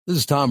This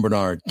is Tom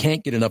Bernard.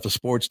 Can't get enough of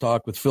sports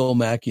talk with Phil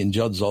Mackey and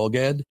Judd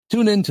Zolgad?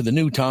 Tune in to the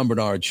new Tom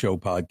Bernard Show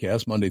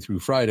podcast Monday through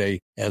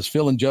Friday as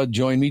Phil and Judd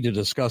join me to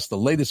discuss the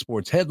latest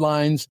sports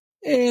headlines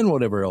and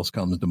whatever else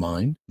comes to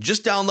mind.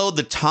 Just download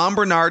the Tom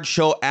Bernard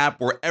Show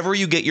app wherever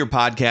you get your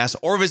podcasts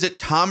or visit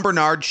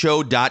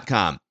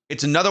tombernardshow.com.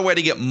 It's another way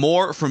to get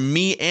more from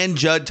me and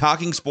Judd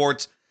talking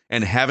sports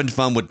and having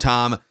fun with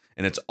Tom,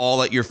 and it's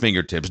all at your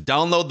fingertips.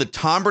 Download the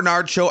Tom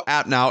Bernard Show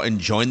app now and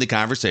join the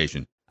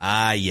conversation.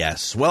 Ah,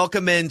 yes.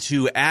 Welcome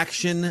into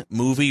Action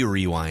Movie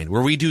Rewind,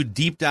 where we do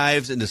deep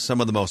dives into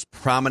some of the most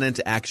prominent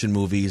action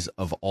movies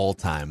of all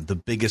time, the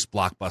biggest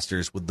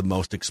blockbusters with the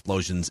most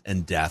explosions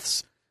and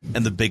deaths,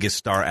 and the biggest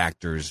star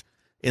actors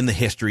in the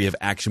history of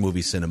action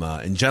movie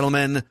cinema. And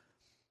gentlemen,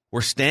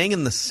 we're staying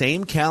in the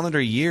same calendar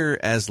year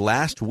as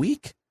last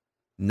week,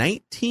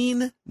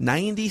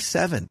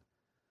 1997.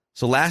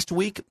 So last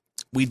week,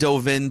 we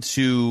dove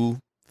into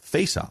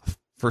Face Off.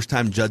 First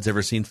time Judd's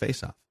ever seen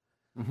Face Off.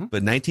 Mm-hmm.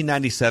 But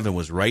 1997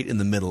 was right in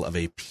the middle of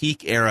a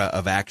peak era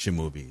of action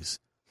movies.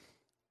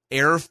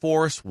 Air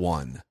Force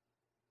One,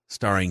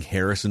 starring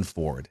Harrison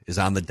Ford, is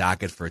on the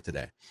docket for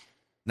today.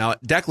 Now,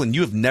 Declan,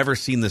 you have never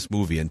seen this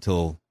movie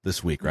until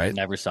this week, right?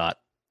 Never saw it.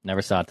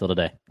 Never saw it till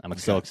today. I'm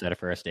so excited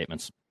for our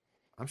statements.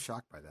 I'm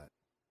shocked by that.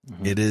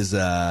 Mm-hmm. It is,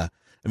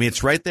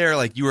 it's right there.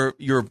 Like you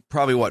were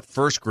probably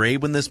first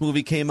grade when this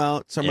movie came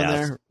out, somewhere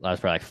there? I was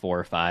probably like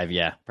 4 or 5.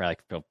 Yeah. Probably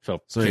so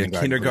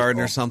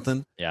kindergarten or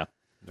something? Yeah.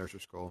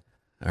 Nursery school.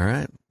 All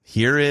right.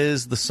 Here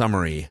is the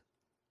summary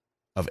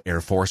of Air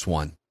Force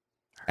One.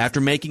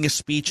 After making a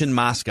speech in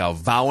Moscow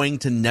vowing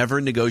to never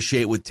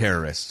negotiate with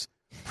terrorists,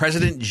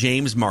 President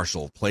James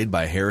Marshall, played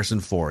by Harrison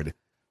Ford,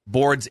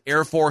 boards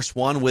Air Force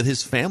One with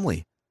his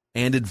family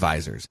and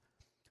advisors.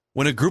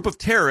 When a group of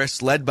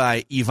terrorists led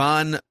by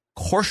Ivan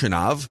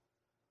Korshunov,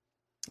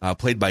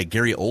 played by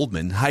Gary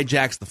Oldman,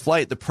 hijacks the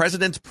flight, the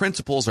president's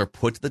principles are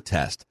put to the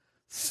test.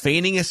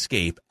 Feigning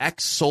escape,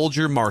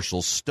 ex-soldier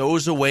Marshall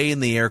stows away in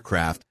the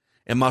aircraft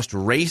and must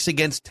race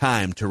against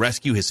time to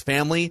rescue his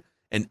family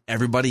and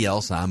everybody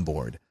else on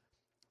board.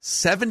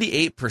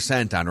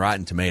 78% on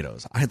Rotten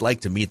Tomatoes. I'd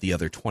like to meet the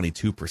other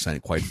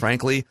 22%, quite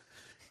frankly.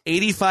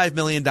 $85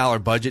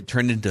 million budget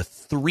turned into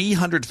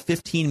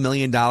 $315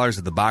 million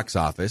at the box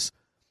office.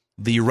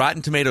 The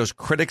Rotten Tomatoes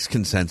critics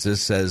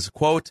consensus says,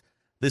 quote,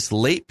 "This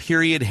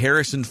late-period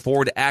Harrison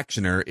Ford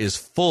actioner is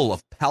full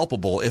of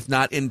palpable, if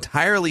not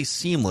entirely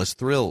seamless,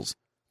 thrills."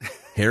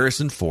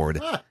 Harrison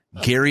Ford,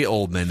 Gary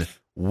Oldman,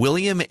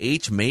 William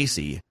H.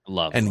 Macy,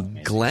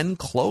 and Glenn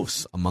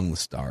Close among the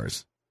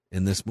stars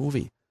in this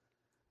movie.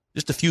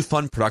 Just a few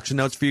fun production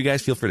notes for you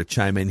guys. Feel free to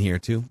chime in here,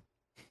 too.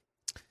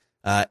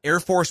 Air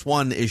Force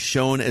One is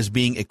shown as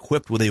being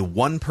equipped with a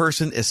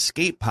one-person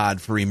escape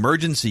pod for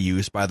emergency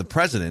use by the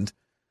president.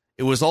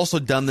 It was also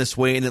done this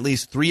way in at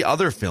least 3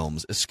 other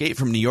films: Escape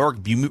from New York,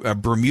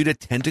 Bermuda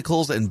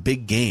Tentacles, and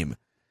Big Game.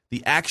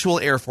 The actual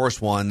Air Force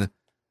One,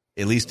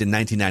 at least in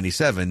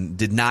 1997,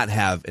 did not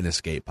have an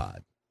escape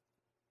pod.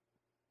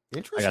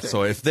 Interesting.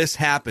 So if this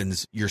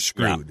happens, you're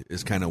screwed,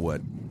 is kind of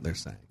what they're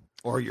saying.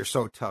 Or you're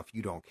so tough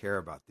you don't care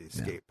about the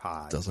escape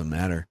pod. Doesn't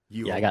matter.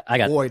 I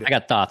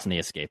got thoughts on the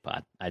escape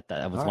pod.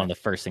 That was one of the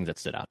first things that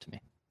stood out to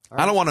me.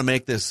 I don't want to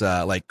make this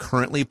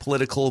currently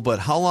political, but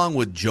how long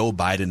would Joe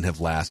Biden have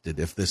lasted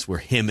if this were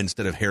him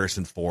instead of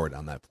Harrison Ford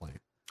on that plane?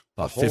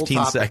 About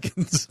 15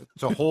 seconds.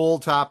 It's a whole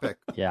topic.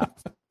 Yeah.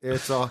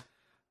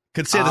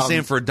 Could say the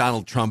same for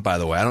Donald Trump, by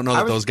the way. I don't know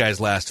that those guys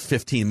last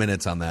 15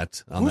 minutes on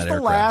that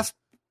aircraft.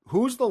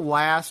 Who's the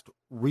last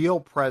real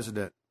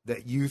president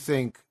that you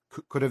think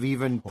could have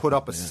even put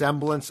up a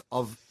semblance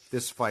of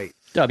this fight?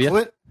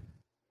 W.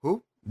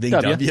 Who?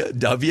 W?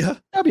 W.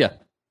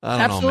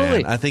 I don't know,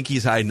 man. I think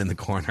he's hiding in the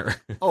corner.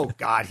 Oh,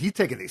 God. He's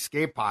taking the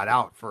escape pod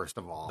out, first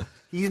of all.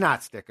 He's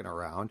not sticking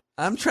around.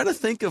 I'm trying to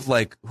think of,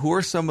 who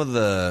are some of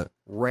the...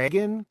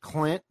 Reagan,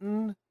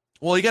 Clinton.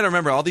 Well, you got to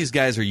remember, all these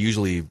guys are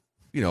usually,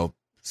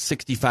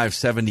 65,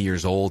 70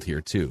 years old here,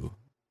 too.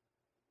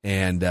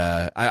 And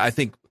I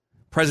think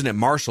President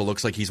Marshall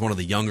looks like he's one of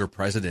the younger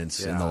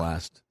presidents in the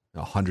last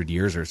 100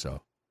 years or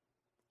so.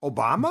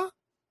 Obama?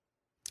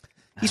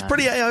 He's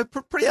pretty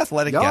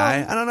athletic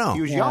guy. I don't know.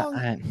 He was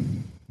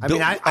young.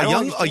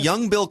 A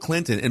young Bill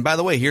Clinton. And by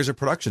the way, here's a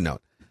production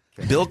note.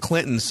 Okay. Bill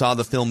Clinton saw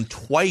the film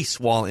twice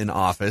while in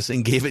office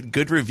and gave it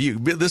good review.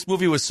 This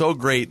movie was so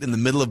great in the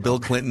middle of Bill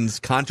Clinton's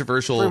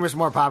controversial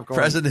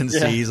presidency.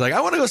 Yeah. He's like,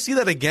 I want to go see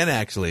that again,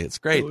 actually. It's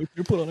great.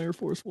 You put on Air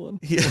Force One.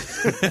 Yeah.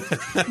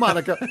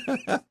 Monica.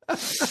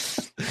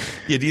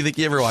 Yeah, do you think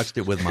you ever watched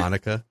it with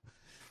Monica?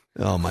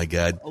 Oh, my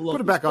God.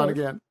 Put it back on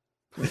again.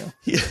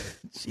 Yeah.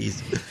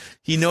 Jeez.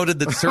 He noted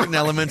that certain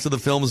elements of the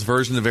film's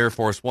version of Air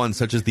Force One,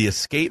 such as the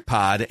escape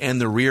pod and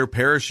the rear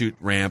parachute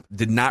ramp,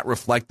 did not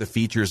reflect the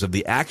features of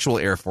the actual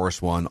Air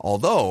Force One,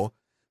 although,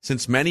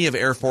 since many of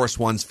Air Force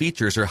One's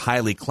features are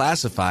highly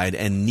classified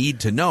and need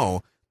to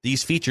know,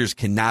 these features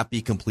cannot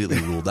be completely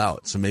ruled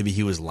out. So maybe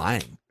he was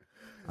lying.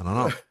 I don't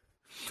know.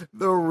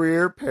 The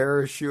rear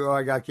parachute. Oh,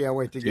 I can't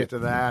wait to get to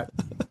that.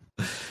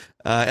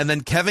 And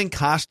then Kevin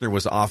Costner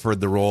was offered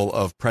the role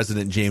of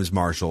President James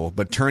Marshall,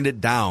 but turned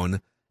it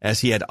down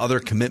as he had other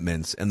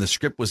commitments, and the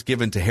script was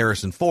given to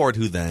Harrison Ford,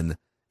 who then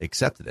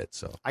accepted it.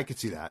 So I could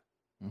see that.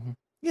 Mm-hmm.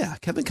 Yeah,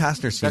 Kevin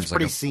Costner seems That's like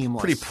pretty a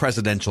seamless. pretty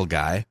presidential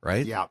guy,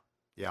 right? Yeah,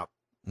 yeah.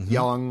 Mhm.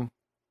 Young,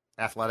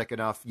 athletic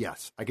enough.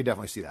 Yes, I could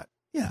definitely see that.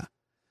 Yeah.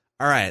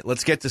 All right,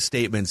 let's get to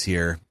statements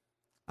here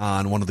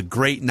on one of the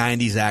great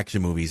 90s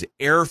action movies,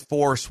 Air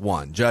Force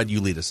One. Judd,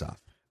 you lead us off.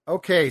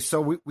 Okay,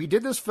 so we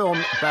did this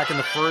film back in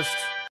the first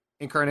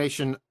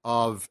incarnation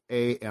of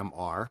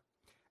AMR.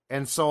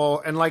 And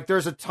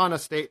there's a ton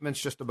of statements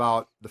just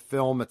about the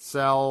film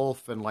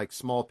itself and like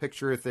small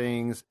picture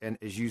things. And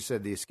as you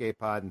said, the escape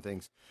pod and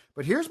things.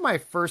 But here's my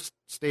first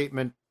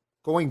statement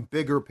going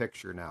bigger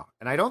picture now.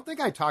 And I don't think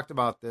I talked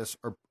about this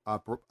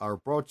or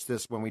broached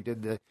this when we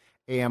did the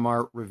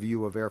AMR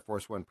review of Air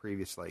Force One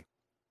previously.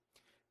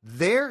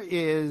 There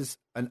is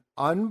an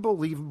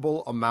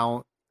unbelievable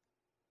amount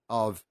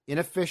of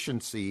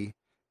inefficiency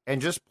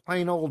and just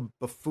plain old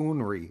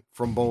buffoonery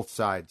from both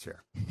sides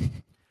here.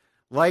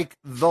 Like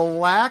the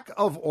lack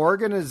of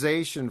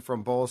organization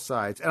from both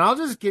sides. And I'll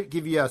just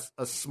give you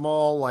a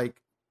small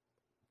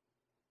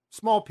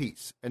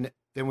piece, and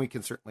then we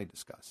can certainly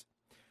discuss.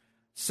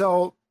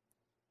 So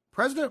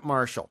President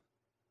Marshall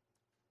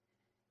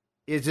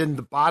is in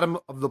the bottom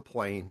of the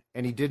plane,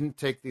 and he didn't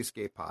take the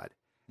escape pod.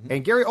 Mm-hmm.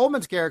 And Gary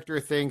Oldman's character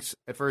thinks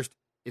at first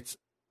it's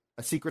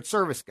a Secret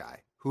Service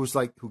guy who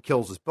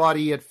kills his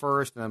buddy at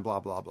first, and then blah,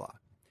 blah, blah.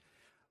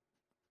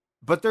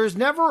 But there's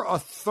never a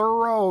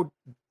thorough,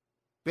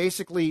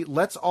 basically,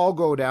 let's all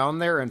go down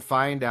there and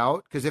find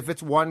out, because if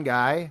it's one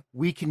guy,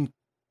 we can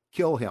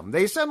kill him.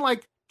 They send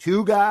like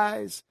two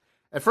guys.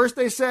 At first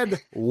they said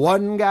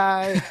one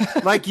guy.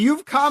 Like,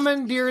 you've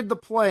commandeered the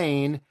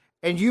plane,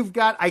 and you've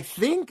got,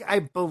 I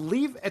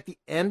believe at the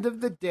end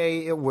of the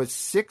day, it was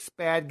 6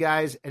 bad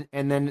guys,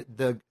 and then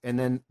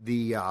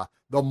the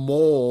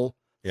mole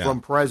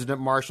from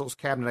President Marshall's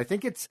cabinet. I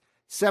think it's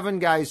 7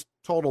 guys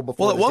total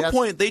before. Well, at one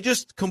point, they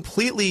just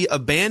completely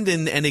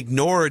abandoned and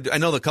ignored. I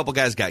know a couple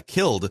guys got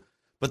killed,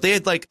 but they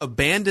had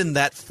abandoned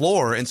that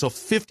floor, and so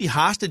 50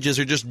 hostages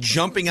are just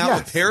jumping out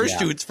with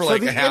parachutes for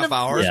a half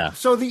hour. Yeah.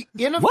 So the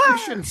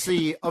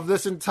inefficiency of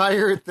this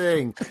entire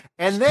thing,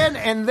 and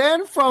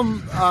then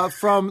from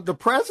the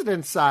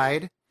president's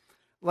side,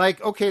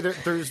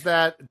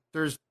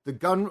 there's the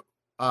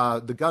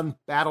gun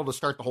battle to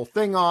start the whole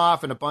thing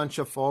off, and a bunch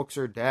of folks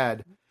are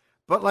dead.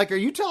 But are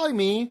you telling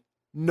me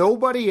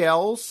nobody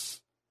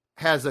else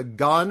has a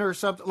gun or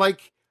something?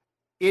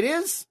 It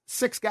is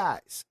 6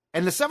 guys.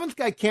 And the 7th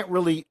guy can't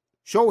really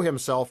show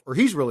himself, or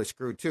he's really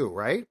screwed too,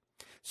 right?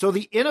 So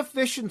the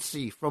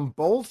inefficiency from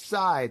both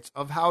sides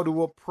of how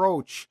to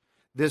approach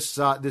this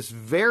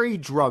very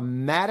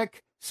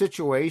dramatic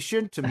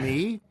situation, to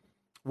me,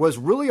 was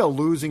really a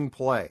losing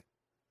play.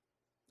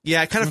 Yeah,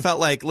 I kind of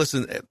felt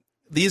listen,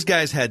 these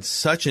guys had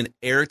such an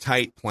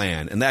airtight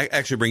plan, and that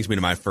actually brings me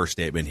to my first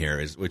statement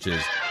here, which is,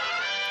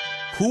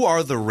 who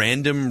are the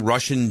random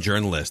Russian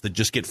journalists that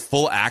just get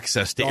full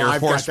access to Air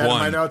Force One? I've got that in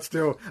my notes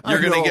too.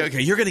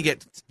 You're gonna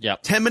get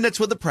 10 minutes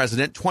with the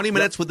president, 20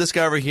 minutes with this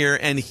guy over here,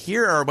 and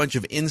here are a bunch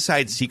of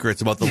inside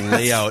secrets about the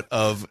layout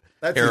of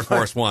Air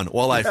Force One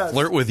while I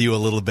flirt with you a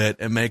little bit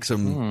and make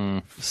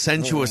some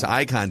sensuous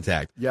eye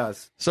contact.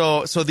 Yes.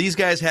 So these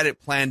guys had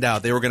it planned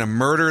out. They were going to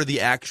murder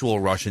the actual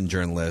Russian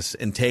journalists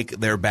and take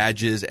their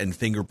badges and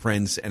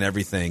fingerprints and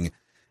everything.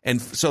 And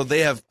so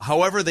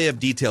however they have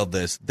detailed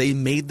this, they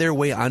made their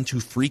way onto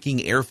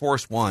freaking Air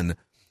Force One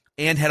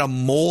and had a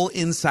mole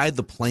inside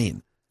the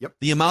plane. Yep.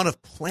 The amount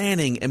of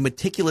planning and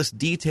meticulous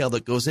detail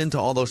that goes into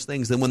all those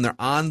things. Then when they're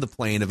on the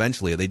plane,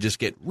 eventually they just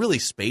get really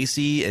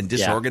spacey and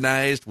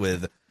disorganized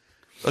with,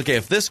 okay,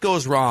 if this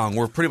goes wrong,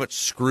 we're pretty much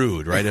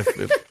screwed, right?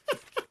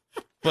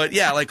 But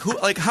yeah,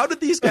 how did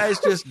these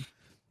guys just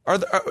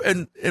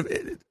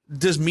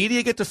does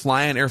media get to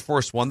fly on Air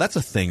Force One? That's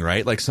a thing,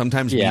 right?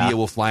 Sometimes media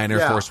will fly on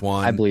Air Force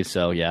One. I believe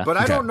so, yeah. But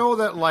I don't know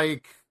that,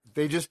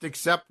 they just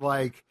accept,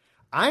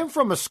 I'm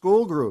from a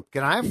school group.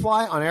 Can I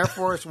fly on Air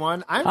Force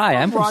One?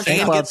 I'm from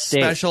St. Cloud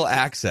State. Special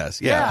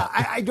access, Yeah,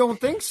 I don't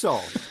think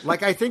so.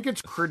 I think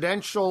it's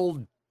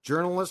credentialed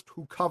journalists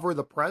who cover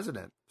the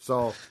president.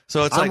 So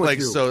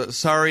it's so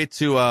sorry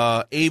to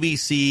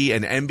ABC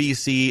and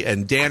NBC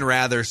and Dan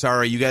Rather.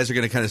 Sorry, you guys are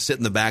going to kind of sit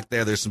in the back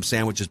there. There's some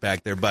sandwiches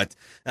back there, but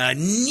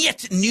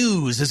Net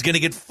News is going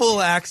to get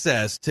full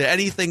access to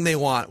anything they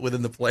want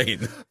within the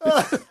plane.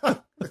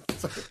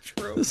 So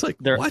true. It's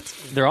what?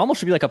 There almost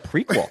should be a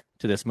prequel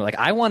to this movie.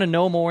 I want to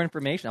know more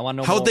information. I want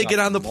to know how'd they get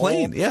on the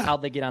plane? Yeah,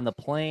 how'd they get on the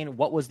plane?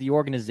 What was the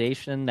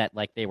organization that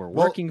they were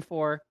working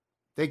for?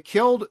 They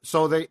killed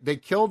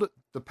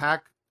the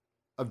pack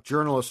of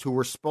journalists who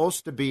were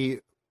supposed to be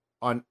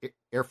on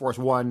Air Force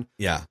One.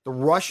 Yeah. The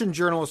Russian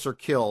journalists are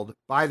killed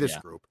by this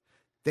group.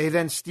 They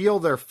then steal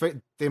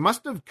they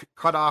must have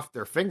cut off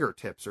their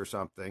fingertips or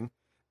something,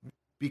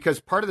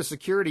 because part of the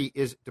security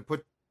is to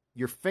put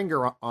your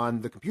finger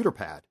on the computer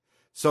pad.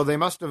 So they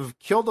must have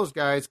killed those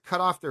guys,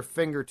 cut off their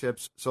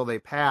fingertips so they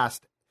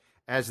passed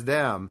as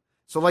them.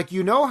 So, like,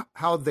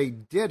 how they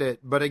did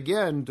it, but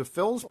again, to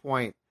Phil's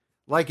point,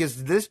 like,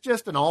 is this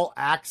just an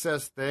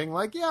all-access thing?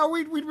 Like, yeah,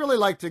 we'd really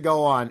like to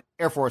go on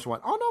Air Force One.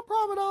 Oh, no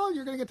problem at all.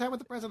 You're going to get time with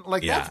the president.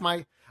 Like,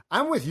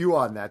 I'm with you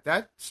on that.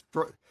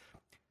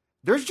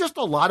 There's just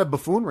a lot of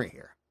buffoonery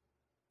here.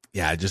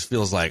 Yeah, it just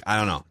feels like, I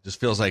don't know. Just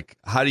feels like,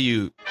 how do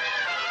you...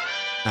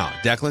 Oh,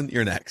 Declan,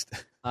 you're next.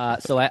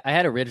 So I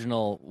had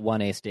original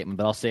 1A statement,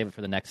 but I'll save it for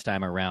the next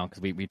time around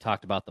because we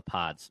talked about the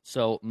pods.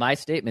 So my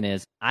statement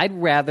is, I'd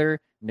rather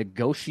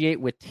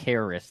negotiate with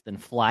terrorists than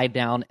fly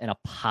down in a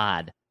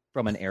pod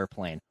from an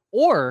airplane,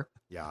 or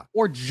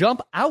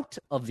jump out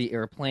of the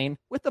airplane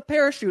with a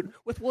parachute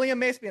with William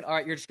Macy being, all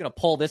right, you're just going to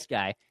pull this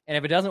guy, and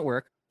if it doesn't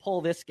work,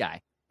 pull this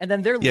guy. And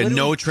then they're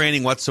no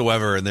training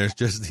whatsoever, and there's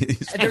just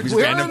these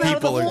random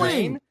people.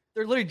 They're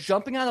literally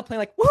jumping out of the plane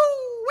like, woo,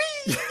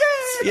 wee,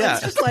 yeah.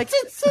 It's just like,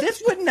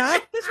 this would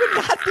not be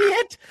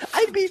it.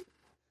 I'd be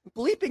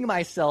bleeping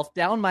myself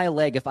down my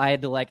leg if I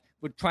had to,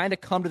 trying to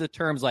come to the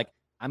terms like,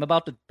 I'm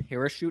about to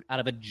parachute out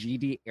of a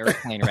GD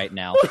airplane right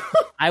now.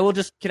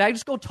 Can I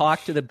just go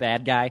talk to the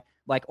bad guy?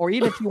 Like, or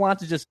even if you want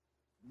to just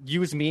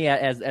use me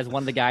as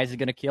one of the guys who's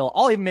going to kill,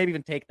 I'll maybe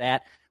even take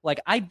that. Like,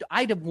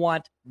 I'd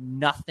want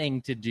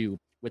nothing to do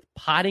with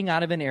potting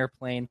out of an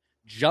airplane,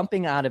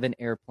 jumping out of an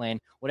airplane.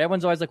 What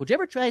everyone's always like, would you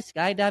ever try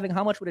skydiving?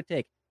 How much would it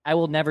take? I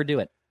will never do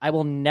it. I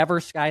will never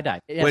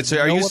skydive. Wait, so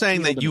are you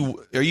saying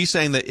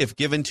that if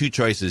given two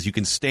choices, you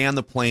can stay on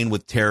the plane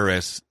with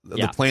terrorists,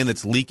 the plane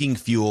that's leaking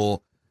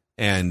fuel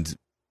and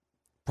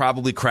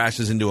probably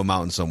crashes into a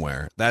mountain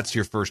somewhere? That's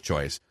your first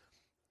choice.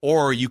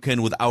 Or you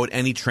can, without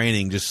any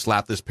training, just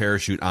slap this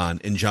parachute on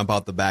and jump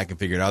out the back and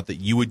figure it out, that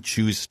you would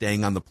choose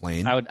staying on the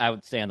plane? I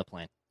would stay on the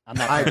plane. I'm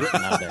not.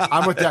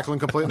 I'm with Declan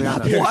completely on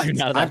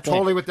that. I'm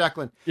totally with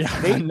Declan. Yeah,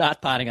 I'm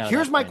not potting out.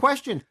 Here's my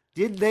question: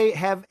 did they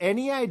have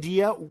any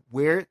idea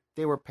where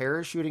they were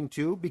parachuting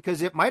to?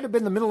 Because it might have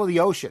been the middle of the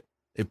ocean.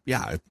 They're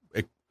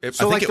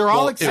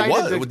all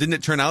excited. Didn't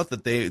it turn out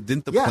that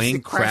the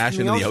plane crash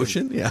into the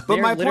ocean? Yeah. But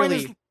my point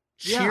is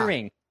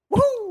cheering.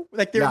 Woo!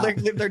 Like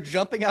they're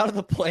jumping out of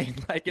the plane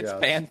like it's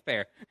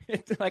fanfare.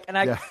 It's like, and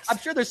I'm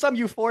sure there's some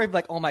euphoria of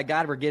like, oh my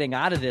God, we're getting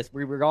out of this.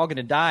 We're all going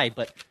to die,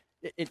 but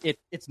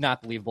it's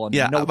not believable.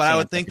 But I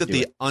would think that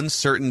the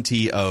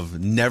uncertainty of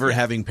never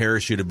having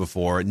parachuted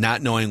before,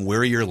 not knowing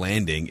where you're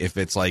landing, if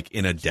it's like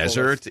in a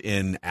desert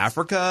in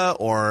Africa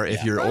or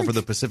if you're over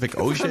the Pacific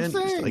Ocean,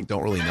 just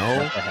don't really know.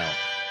 What the hell?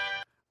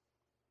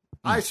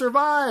 I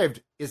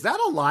survived. Is that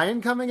a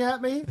lion coming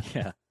at me?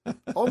 Yeah.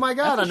 Oh my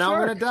God! And now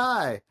I'm going to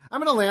die. I'm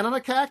going to land on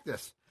a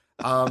cactus.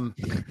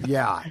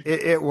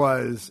 It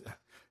was.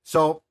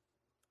 So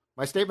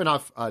my statement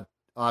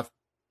off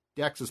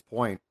Dex's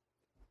point.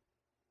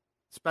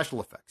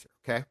 Special effects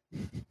here,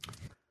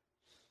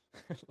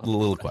 okay? A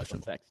little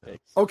question.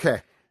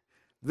 Okay.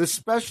 The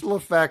special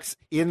effects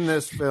in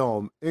this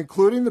film,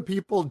 including the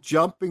people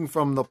jumping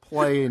from the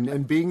plane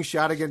and being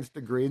shot against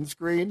the green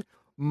screen,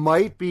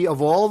 might be,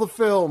 of all the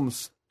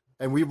films,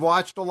 and we've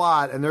watched a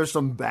lot, and there's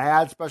some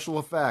bad special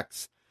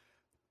effects,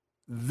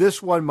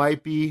 this one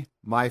might be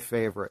my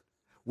favorite.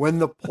 When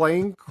the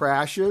plane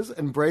crashes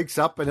and breaks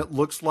up and it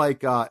looks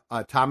like a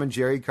Tom and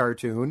Jerry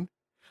cartoon,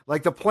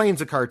 like the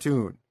plane's a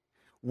cartoon.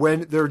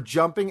 When they're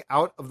jumping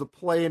out of the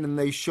plane and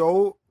they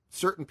show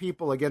certain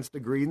people against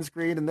a green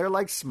screen and they're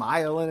like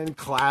smiling and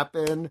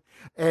clapping,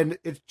 and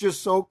it's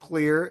just so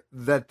clear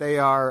that they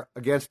are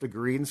against a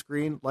green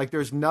screen. Like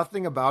there's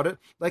nothing about it.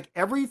 Like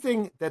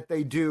everything that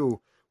they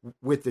do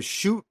with the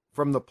shoot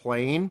from the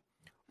plane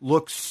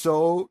looks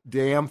so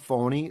damn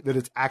phony that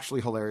it's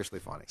actually hilariously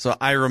funny. So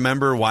I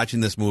remember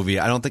watching this movie.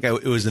 I don't think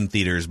it was in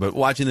theaters, but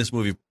watching this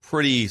movie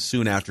pretty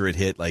soon after it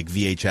hit like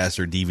VHS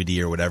or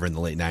DVD or whatever in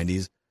the late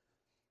 90s.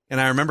 And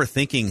I remember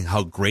thinking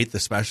how great the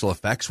special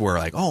effects were.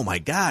 Like, oh my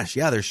gosh,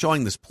 yeah, they're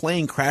showing this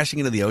plane crashing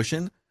into the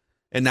ocean.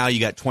 And now you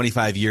got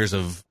 25 years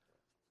of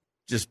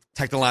just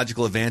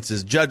technological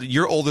advances. Judd,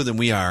 you're older than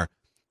we are.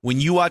 When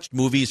you watched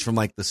movies from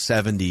like the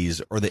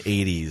 70s or the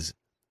 80s,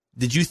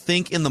 did you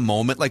think in the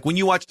moment, like when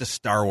you watched a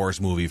Star Wars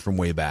movie from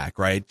way back,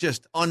 right?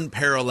 Just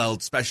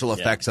unparalleled special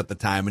effects at the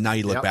time. And now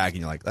you look back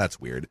and you're like, that's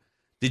weird.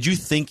 Did you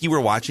think you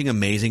were watching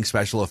amazing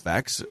special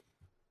effects?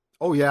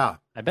 Oh, yeah.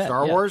 I bet.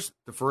 Star Wars,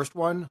 the first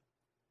one,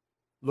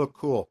 look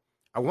cool.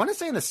 I want to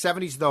say in the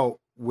 70s,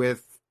 though,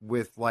 with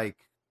like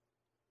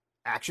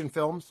action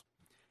films,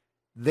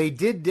 they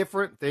did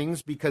different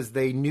things because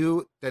they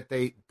knew that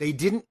they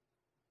didn't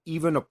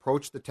even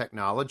approach the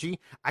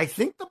technology. I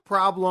think the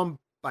problem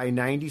by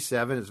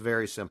 97 is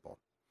very simple.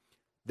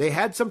 They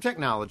had some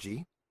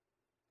technology.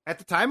 At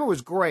the time, it was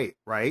great,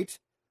 right?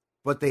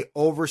 But they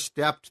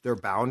overstepped their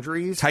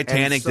boundaries.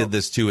 Titanic did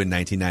this too in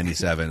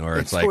 1997, where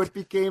it's like it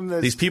became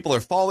this, these people are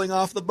falling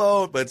off the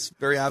boat, but it's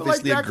very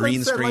obviously a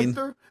green screen.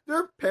 Like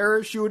they're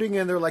parachuting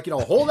and they're like,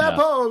 hold that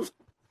pose.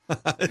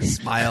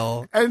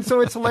 Smile. And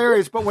so it's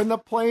hilarious. But when the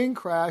plane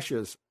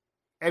crashes,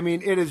 I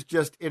mean,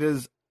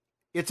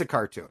 it's a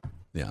cartoon.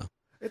 Yeah.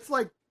 It's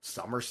like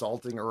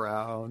somersaulting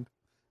around.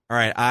 All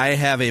right. I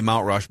have a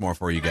Mount Rushmore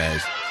for you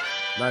guys.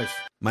 Nice.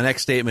 My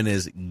next statement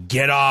is,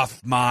 "Get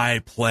off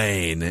my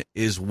plane,"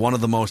 is one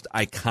of the most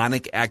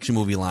iconic action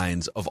movie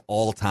lines of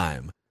all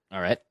time. All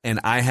right. And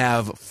I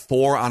have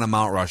 4 on a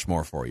Mount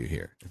Rushmore for you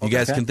here. If you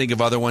guys can think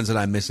of other ones that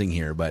I'm missing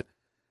here, but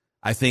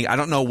I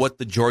don't know what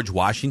the George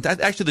Washington.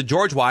 Actually, the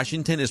George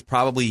Washington is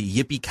probably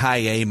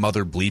Yippee-Ki-Yay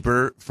Mother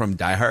Bleeper from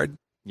Die Hard.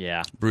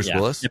 Yeah. Bruce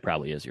Willis. It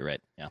probably is. You're right.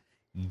 Yeah.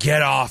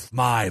 "Get off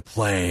my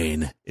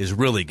plane" is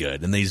really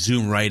good. And they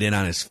zoom right in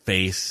on his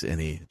face,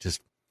 and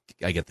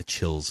I get the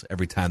chills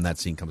every time that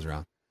scene comes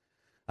around.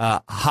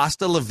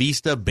 "Hasta la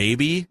vista,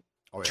 baby."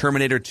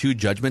 Terminator 2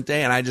 Judgment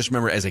Day. And I just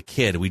remember as a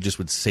kid, we just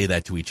would say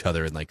that to each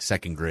other in like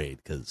second grade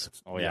because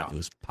it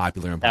was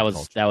popular in pop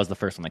culture. That was the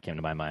first one that came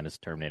to my mind is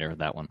Terminator,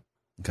 that one.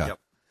 Okay. Yep.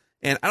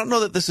 And I don't know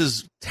that this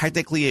is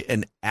technically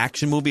an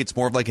action movie. It's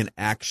more of like an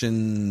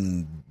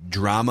action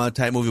drama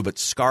type movie, but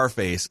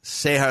Scarface,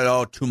 "Say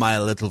hello to my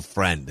little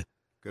friend."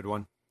 Good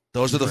one.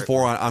 Those are the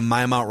 4 on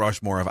my Mount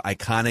Rushmore of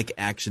iconic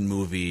action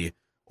movie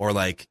or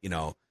like,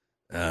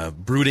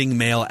 brooding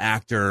male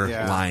actor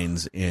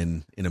lines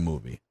in a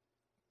movie.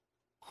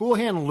 Cool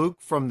Hand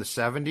Luke from the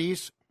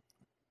 70s,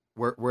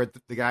 where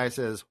the guy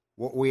says,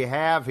 "What we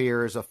have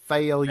here is a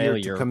failure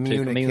to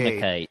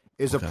communicate,"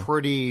 is a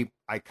pretty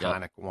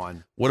iconic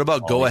one. What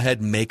about "Go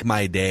Ahead, Make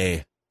My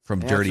Day" from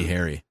Dirty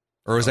Harry?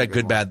 Or is that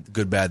Good, Bad,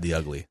 the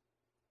Ugly?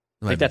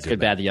 I think that's Good,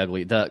 Bad, the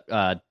Ugly.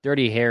 The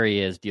Dirty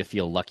Harry is "Do You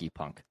Feel Lucky,"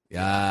 Punk.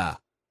 Yeah.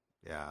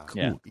 Yeah.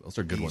 Cool. Yeah. Those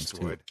are good ones,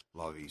 too.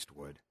 Love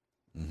Eastwood.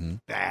 Mm-hmm.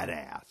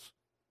 Badass.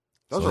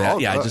 Those are all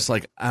good. Just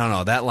like, I don't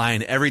know, that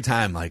line every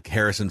time, like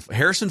Harrison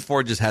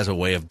Ford just has a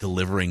way of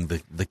delivering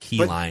the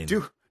key line.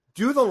 Do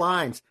the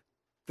lines.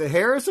 The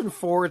Harrison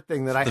Ford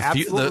thing that I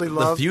absolutely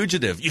love. The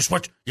Fugitive. You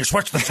switch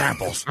the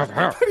samples.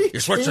 You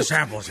switch the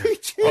samples.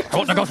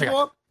 Don't negotiate.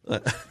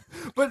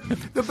 But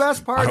the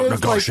best part is, I don't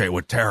negotiate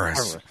with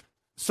terrorists.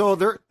 So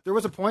there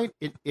was a point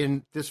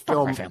in this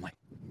film my family.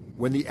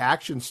 when the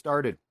action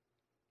started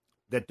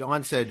that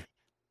Dawn said,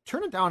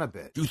 "Turn it down a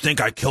bit." You think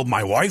I killed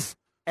my wife?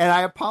 And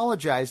I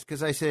apologized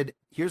because I said,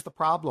 here's the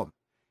problem.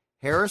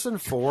 Harrison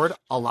Ford,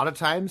 a lot of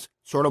times,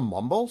 sort of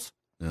mumbles.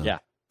 Yeah.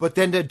 But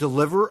then to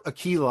deliver a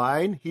key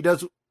line, he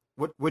does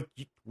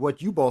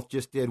what you both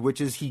just did, which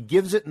is he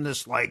gives it in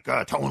this like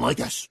tone like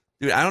this.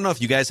 Dude, I don't know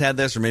if you guys had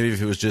this or maybe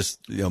if it was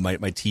just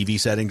my TV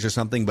settings or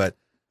something, but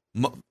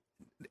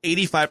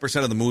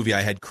 85% of the movie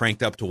I had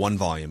cranked up to 1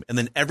 volume. And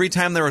then every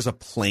time there was a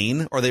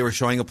plane or they were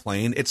showing a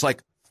plane, it's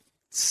like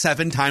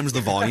 7 times the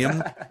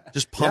volume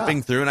just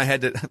pumping through, and I had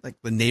to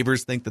the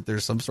neighbors think that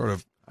there's some sort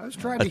of I was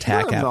trying to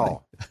attack hear him, happening.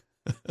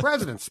 though.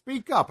 President,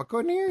 speak up! I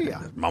couldn't hear you.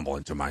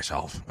 Mumbling to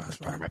myself.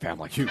 My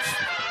family.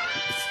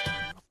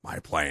 My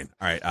plane.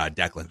 All right,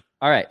 Declan.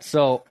 All right,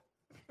 so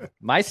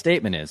my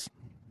statement is,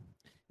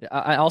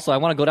 I want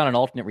to go down an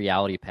alternate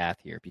reality path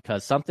here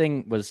because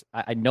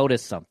I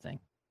noticed something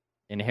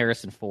in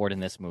Harrison Ford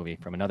in this movie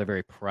from another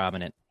very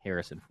prominent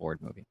Harrison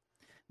Ford movie.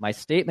 My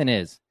statement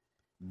is,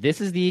 this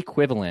is the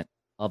equivalent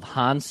of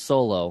Han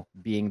Solo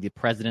being the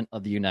president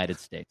of the United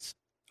States.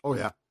 Oh,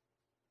 yeah.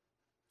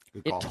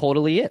 It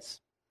totally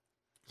is.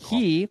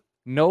 He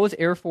knows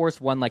Air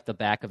Force One like the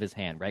back of his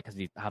hand, right? Because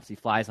he obviously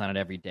flies on it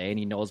every day, and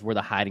he knows where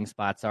the hiding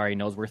spots are. He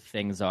knows where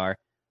things are.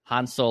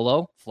 Han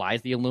Solo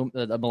flies the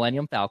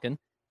Millennium Falcon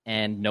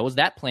and knows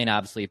that plane,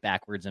 obviously,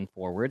 backwards and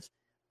forwards.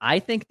 I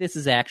think this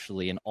is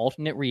actually an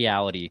alternate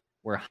reality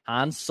where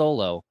Han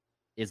Solo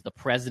is the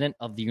president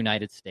of the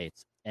United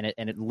States. And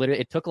it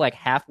literally took like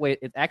halfway.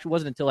 It actually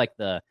wasn't until like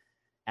the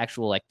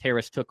actual like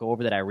terrorists took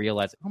over that I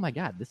realized, oh my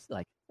God, this is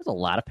like there's a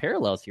lot of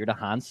parallels here to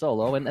Han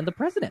Solo and the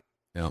president.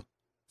 Yeah.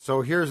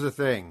 So here's the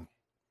thing,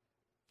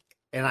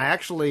 and I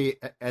actually,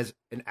 as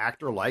an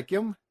actor like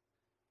him,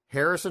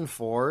 Harrison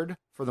Ford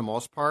for the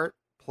most part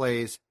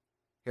plays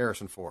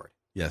Harrison Ford.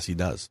 Yes, he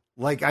does.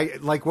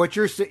 Like what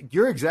you're saying.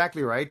 You're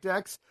exactly right,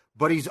 Dex.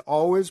 But he's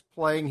always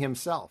playing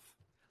himself.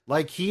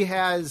 Like he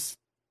has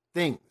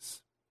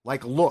things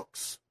like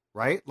looks.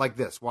 Right? Like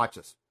this. Watch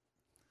this.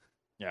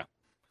 Yeah.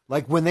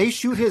 Like when they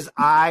shoot his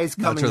eyes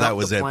coming up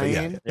the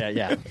plane.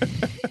 Yeah.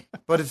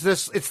 But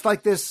it's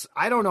like this,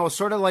 I don't know,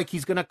 sort of like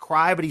he's going to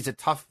cry, but he's a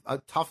tough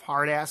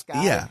hard ass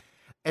guy. Yeah.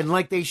 And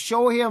like they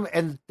show him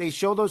and they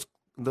show those,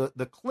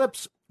 the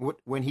clips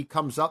when he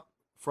comes up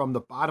from the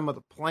bottom of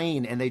the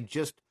plane and they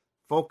just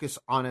focus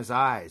on his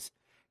eyes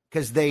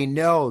because they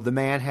know the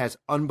man has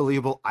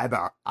unbelievable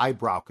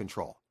eyebrow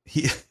control.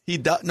 He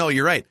does. No,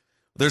 you're right.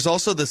 There's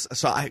also this.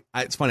 So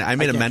it's funny. I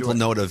made a mental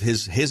note of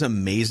his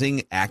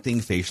amazing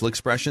acting facial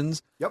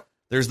expressions. Yep.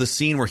 There's the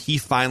scene where he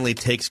finally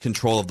takes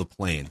control of the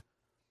plane,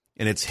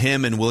 and it's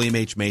him and William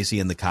H. Macy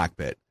in the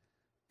cockpit,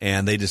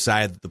 and they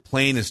decide that the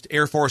plane is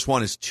Air Force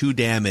One is too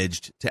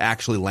damaged to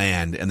actually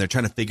land, and they're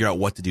trying to figure out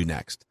what to do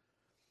next.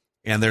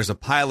 And there's a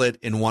pilot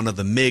in one of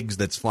the MiGs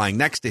that's flying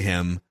next to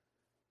him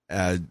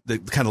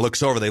that kind of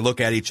looks over. They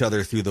look at each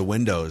other through the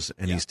windows,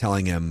 and he's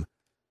telling him,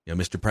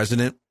 Mr.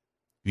 President,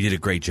 you did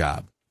a great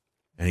job.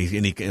 And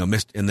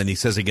and then he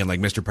says again, like,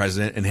 Mr.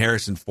 President, and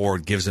Harrison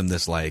Ford gives him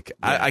this, like,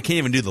 I can't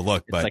even do the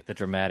look, it's but like the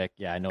dramatic.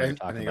 Yeah, I know what you're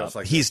talking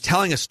about. He's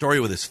telling a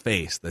story with his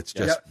face that's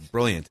just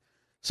brilliant.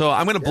 So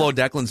I'm going to blow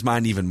Declan's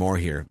mind even more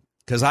here,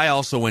 because I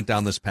also went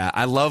down this path.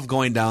 I love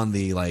going down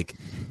the, like,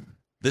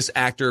 this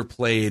actor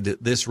played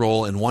this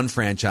role in one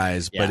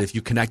franchise, but if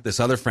you connect this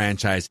other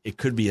franchise, it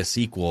could be a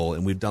sequel,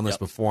 and we've done this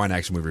before on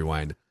Action Movie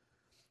Rewind.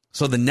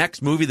 So the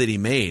next movie that he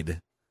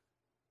made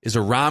is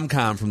a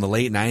rom-com from the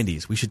late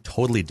 90s. We should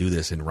totally do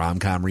this in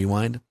Rom-Com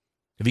Rewind.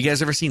 Have you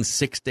guys ever seen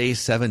 6 Days,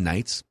 7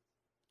 Nights?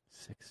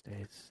 6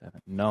 Days,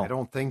 7. No. I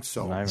don't think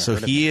so. So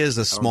he is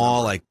a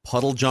small, like,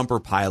 puddle jumper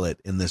pilot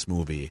in this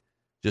movie,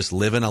 just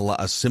living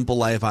a simple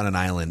life on an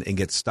island, and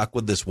gets stuck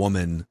with this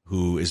woman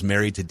who is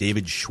married to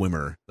David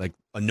Schwimmer, like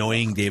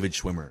annoying David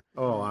Schwimmer.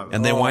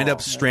 And they wind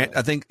up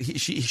I think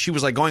she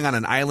was like going on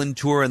an island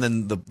tour, and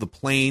then the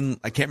plane,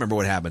 I can't remember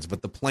what happens,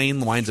 but the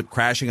plane winds up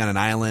crashing on an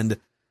island.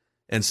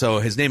 And so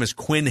his name is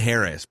Quinn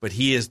Harris, but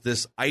he is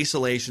this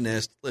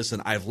isolationist.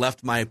 Listen, I've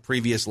left my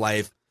previous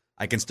life.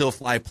 I can still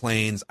fly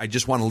planes. I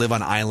just want to live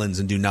on islands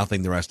and do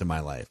nothing the rest of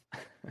my life.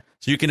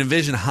 So you can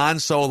envision Han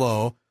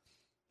Solo,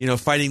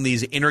 fighting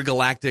these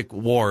intergalactic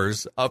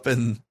wars up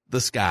in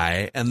the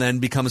sky, and then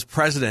becomes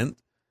president,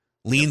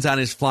 leans on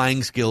his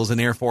flying skills in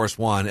Air Force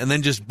One, and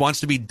then just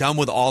wants to be done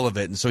with all of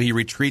it. And so he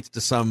retreats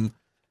to some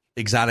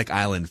exotic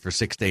island for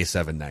 6 days,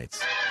 7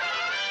 nights.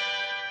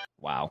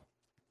 Wow.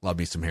 Love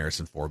me some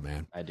Harrison Ford,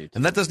 man. I do, too.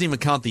 And that doesn't even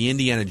count the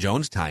Indiana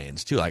Jones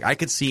tie-ins, too. Like, I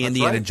could see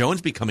Indiana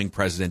Jones becoming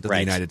president of the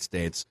United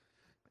States,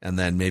 and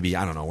then maybe,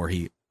 I don't know, where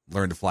he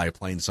learned to fly a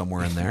plane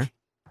somewhere in there.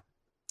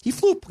 He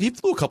flew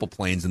a couple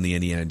planes in the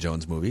Indiana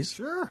Jones movies.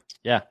 Sure.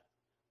 Yeah.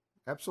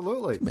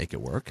 Absolutely. Make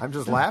it work. I'm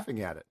just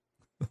laughing at it.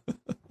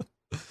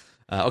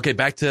 Okay,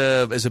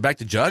 is it back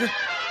to Judd?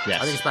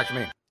 Yes. I think it's back to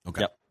me.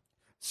 Okay. Yep.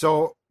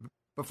 So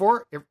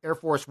before Air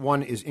Force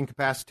One is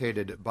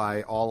incapacitated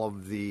by all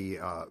of the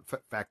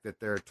fact that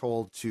they're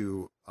told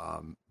to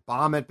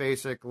bomb it,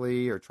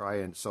 basically, or try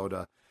and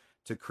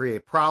to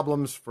create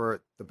problems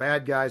for the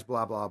bad guys,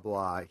 blah, blah,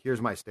 blah.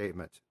 Here's my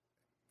statement.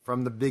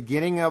 From the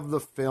beginning of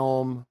the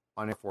film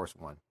on Air Force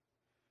One,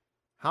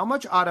 how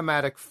much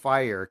automatic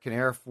fire can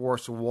Air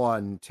Force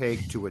One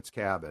take to its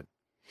cabin?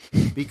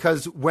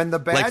 Because when the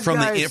bad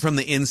guys... from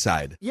the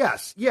inside.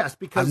 Yes,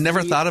 because... I've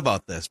never thought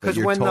about this, but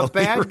you're totally the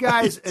bad right.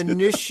 guys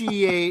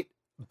initiate,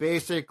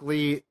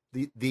 basically,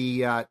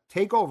 the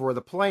takeover of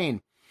the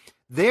plane,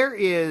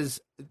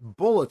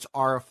 bullets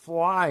are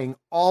flying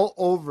all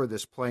over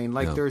this plane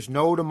like there's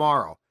no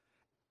tomorrow.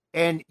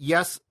 And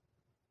yes,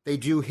 they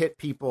do hit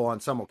people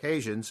on some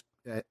occasions,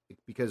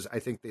 because I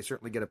think they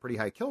certainly get a pretty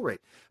high kill rate.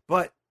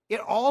 But it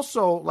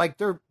also, like,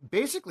 they're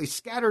basically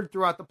scattered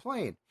throughout the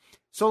plane.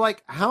 So,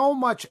 like, how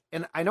much,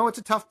 and I know it's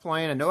a tough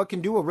plane, I know it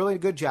can do a really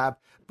good job,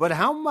 but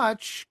how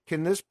much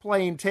can this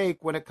plane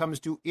take when it comes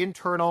to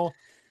internal,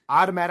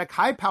 automatic,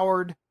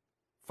 high-powered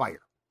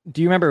fire?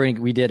 Do you remember when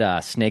we did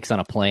Snakes on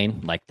a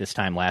Plane, like this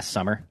time last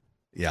summer?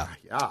 Yeah.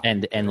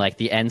 And like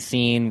the end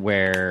scene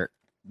where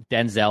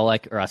Samuel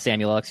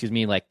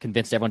L.,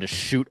 convinced everyone to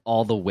shoot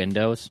all the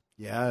windows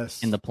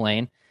in the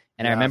plane.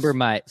 And I remember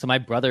my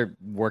brother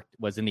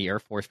was in the Air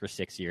Force for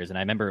 6 years, and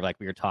I remember, like,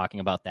 we were talking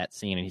about that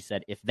scene, and he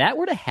said, if that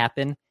were to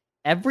happen,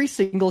 every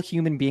single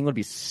human being would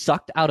be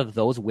sucked out of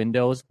those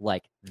windows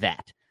like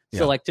that.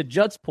 So, like, to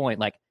Judd's point,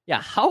 like,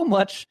 how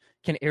much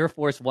can Air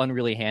Force One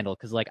really handle?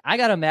 Because, like, I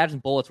got to imagine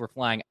bullets were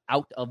flying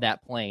out of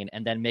that plane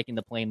and then making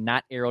the plane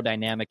not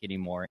aerodynamic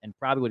anymore and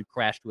probably would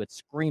crash to its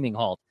screaming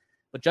halt.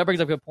 But Judd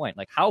brings up a good point.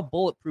 Like, how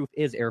bulletproof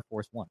is Air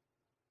Force One?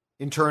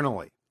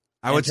 Internally.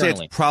 I would say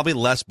it's probably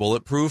less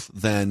bulletproof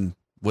than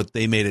what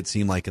they made it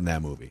seem like in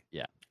that movie.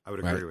 Yeah, I would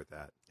agree with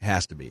that.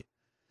 Has to be.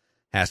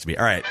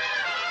 All right.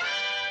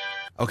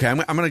 Okay, I'm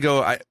going to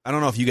go. I don't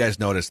know if you guys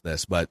noticed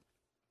this, but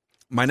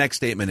my next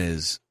statement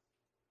is,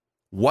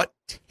 what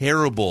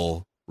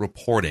terrible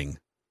reporting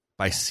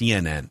by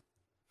CNN.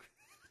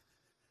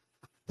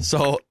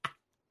 So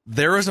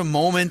there is a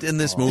moment in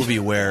this movie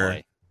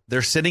where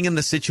they're sitting in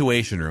the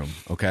Situation Room,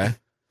 okay?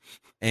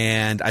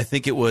 And I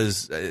think it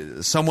was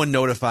someone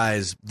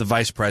notifies the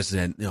vice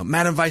president,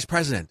 Madam Vice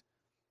President,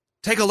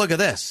 take a look at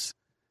this.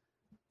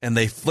 And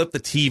they flip the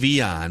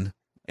TV on,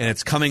 and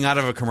it's coming out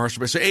of a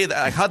commercial. So, hey,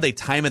 how'd they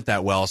time it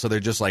that well? So they're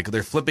just like,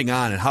 they're flipping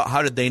on, and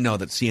how did they know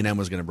that CNN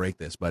was going to break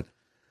this? But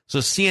so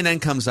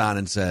CNN comes on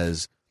and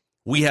says,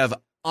 we have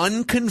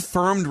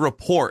unconfirmed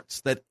reports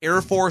that Air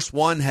Force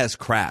One has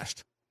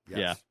crashed. Yes.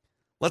 Yeah.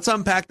 Let's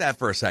unpack that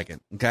for a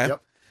second, okay?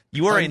 Yep.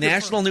 You are a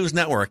national news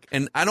network,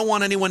 and I don't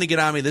want anyone to get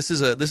on me. This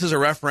is a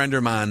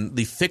referendum on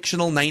the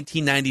fictional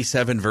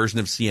 1997 version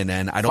of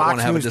CNN. I don't want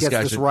to have a discussion.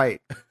 Gets this right.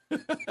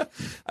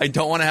 I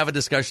don't want to have a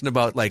discussion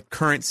about, like,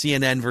 current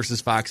CNN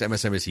versus Fox,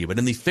 MSNBC, but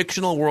in the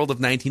fictional world of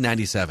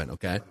 1997,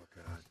 okay? Oh,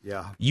 God.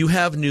 Yeah. You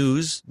have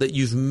news that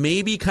you've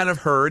maybe kind of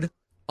heard,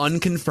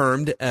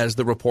 unconfirmed, as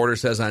the reporter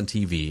says on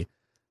TV,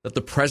 that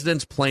the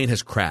president's plane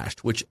has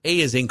crashed, which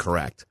A, is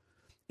incorrect,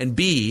 and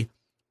B,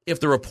 if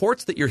the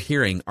reports that you're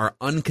hearing are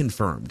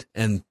unconfirmed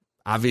and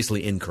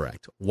obviously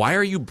incorrect, why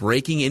are you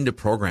breaking into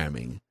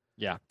programming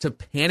to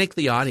panic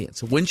the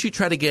audience? Wouldn't you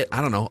try to get,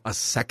 I don't know, a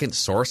second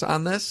source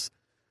on this?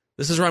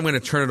 This is where I'm going to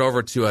turn it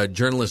over to a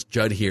journalist,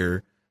 Judd,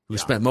 here, who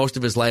spent most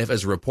of his life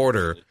as a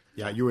reporter.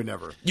 Yeah, you would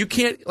never. You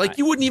can't,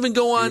 you wouldn't even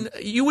go on,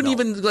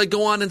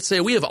 go on and say,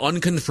 we have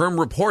unconfirmed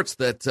reports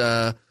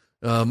that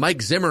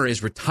Mike Zimmer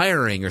is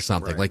retiring or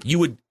something. Right.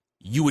 You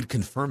would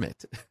confirm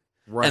it.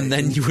 Right. And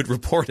then you would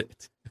report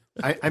it.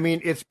 I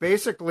mean, it's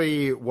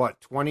basically,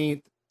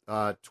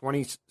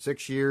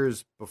 26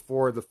 years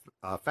before the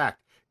fact.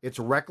 It's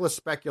reckless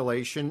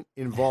speculation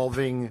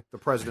involving the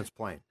president's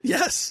plane.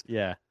 Yes.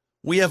 Yeah.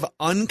 We have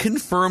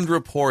unconfirmed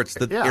reports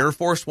that Air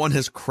Force One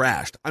has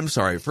crashed. I'm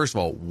sorry. First of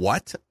all,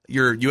 what?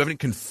 You haven't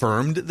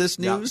confirmed this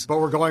news? Yeah, but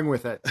we're going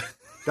with it.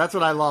 That's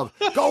what I love.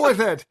 Go with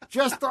it.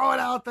 Just throw it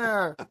out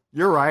there.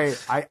 You're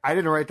right. I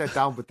didn't write that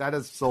down, but that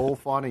is so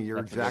funny. You're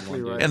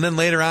exactly right. And then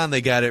later on,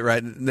 they got it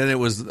right. And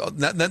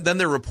then then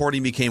their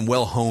reporting became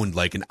well honed,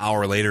 like an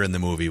hour later in the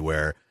movie,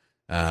 where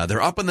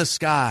they're up in the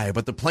sky,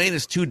 but the plane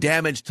is too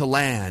damaged to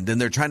land,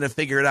 and they're trying to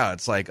figure it out.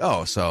 It's like,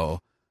 oh, so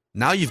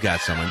now you've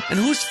got someone. And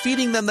who's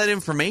feeding them that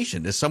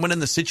information? Is someone in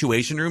the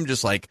Situation Room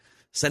just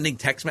sending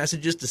text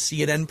messages to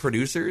CNN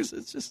producers?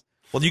 It's just,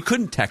 well, you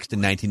couldn't text in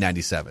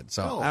 1997,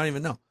 so I don't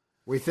even know.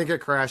 We think it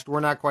crashed. We're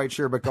not quite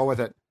sure, but go with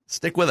it.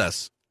 Stick with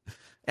us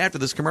after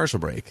this commercial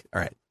break.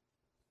 All right.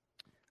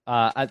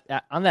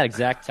 On that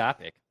exact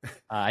topic,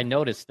 I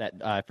noticed that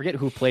I forget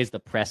who plays the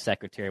press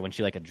secretary when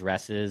she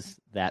addresses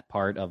that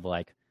part of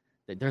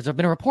there's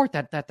been a report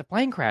that the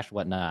plane crashed,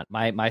 whatnot.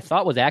 My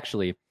thought was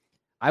actually,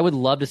 I would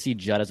love to see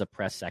Judd as a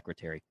press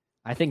secretary.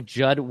 I think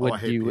Judd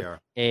would do PR.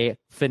 a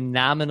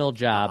phenomenal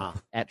job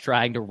at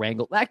trying to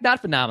wrangle.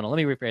 Not phenomenal. Let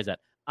me rephrase that.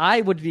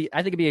 I think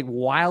it'd be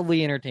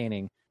wildly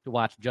entertaining to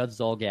watch Judd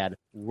Zolgad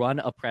run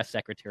a press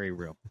secretary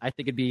room. I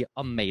think it'd be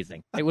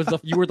amazing. You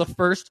were the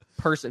first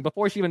person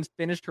before she even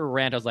finished her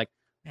rant. I was like,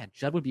 man,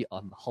 Judd would be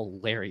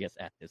hilarious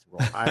at this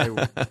role. I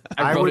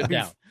wrote it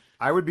down.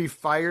 I would be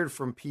fired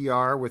from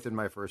PR within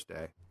my first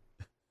day.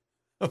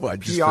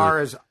 PR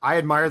is, I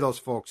admire those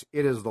folks.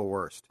 It is the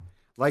worst.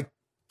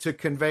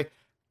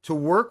 To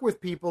work with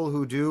people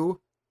who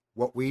do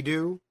what we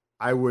do,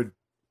 I would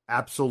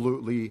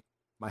absolutely,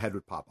 my head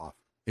would pop off.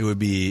 It would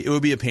be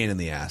a pain in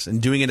the ass, and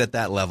doing it at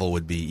that level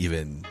would be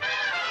even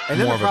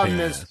more of a pain in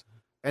the ass.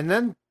 And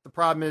then the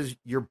problem is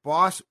your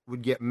boss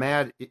would get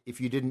mad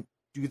if you didn't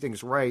do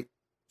things right.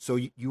 So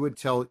you would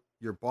tell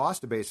your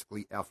boss to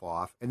basically F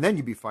off, and then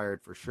you'd be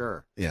fired for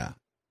sure. Yeah.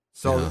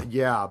 So,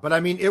 yeah. But I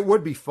mean, it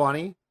would be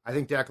funny. I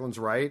think Declan's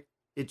right.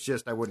 It's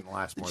just I wouldn't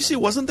last more. Did you see,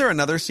 wasn't there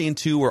another scene,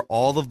 too, where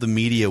all of the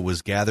media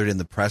was gathered in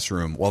the press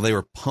room while they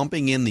were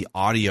pumping in the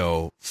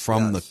audio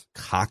from the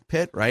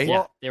cockpit, right?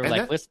 Yeah, they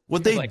were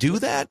would they do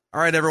that? All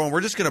right, everyone,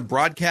 we're just going to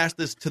broadcast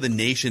this to the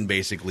nation,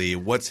 basically.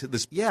 What's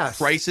this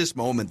crisis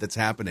moment that's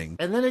happening?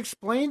 And then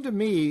explain to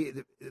me,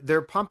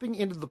 they're pumping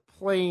into the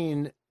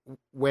plane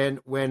when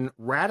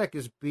Radek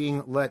is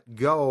being let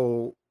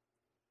go,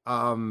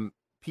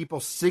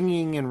 people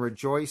singing and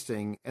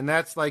rejoicing, and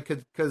that's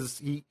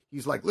because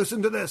he's like,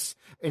 listen to this,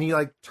 and he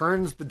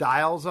turns the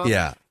dials up,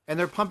 and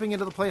they're pumping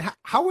into the plane.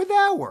 How would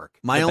that work?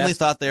 My only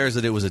thought there is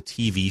that it was a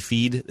TV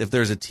feed. If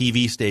there's a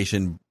TV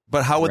station,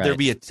 but how would there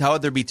be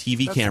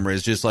TV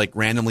cameras just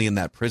randomly in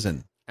that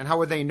prison? And how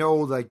would they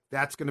know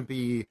that's going to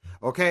be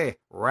okay?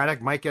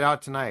 Radek might get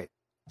out tonight.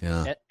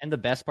 Yeah. And the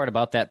best part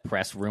about that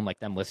press room,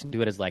 them listening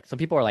to it, is some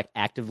people are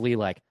actively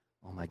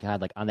oh my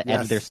God, on the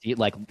edge of their seat,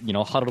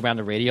 huddled around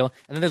the radio.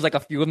 And then there's a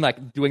few of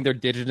them doing their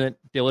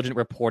diligent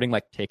reporting,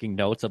 taking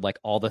notes of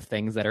all the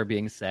things that are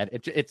being said.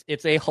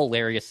 It's a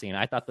hilarious scene.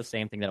 I thought the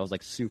same thing, that it was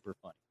super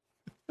funny.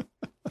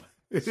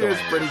 It is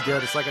pretty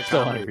good. It's like a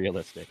comedy. So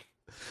unrealistic.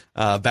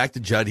 Back to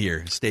Judd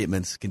here.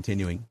 Statements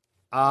continuing.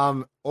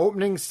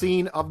 Opening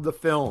scene of the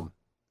film.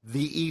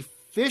 The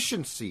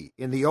efficiency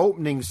in the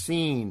opening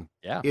scene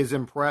is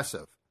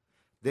impressive.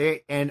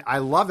 And I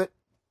love it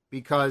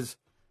because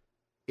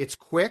it's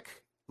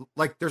quick.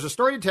 There's a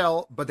story to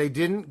tell, but they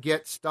didn't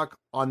get stuck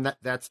on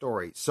that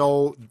story.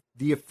 So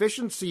the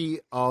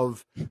efficiency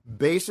of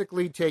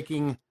basically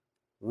taking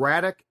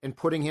Radek and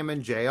putting him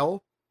in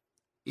jail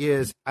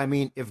is, I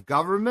mean, if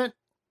government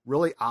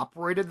really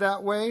operated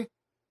that way,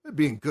 it'd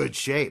be in good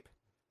shape.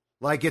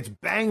 It's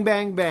bang,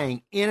 bang,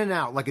 bang, in and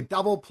out, like a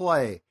double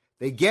play.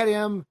 They get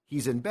him,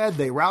 he's in bed,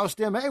 they roust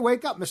him. Hey,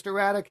 wake up, Mr.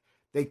 Radek.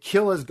 They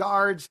kill his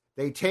guards,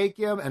 they take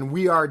him, and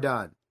we are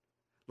done.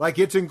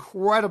 It's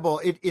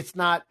incredible. It's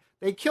not,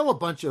 they kill a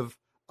bunch of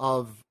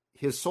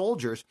his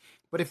soldiers,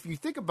 but if you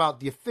think about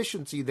the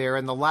efficiency there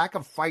and the lack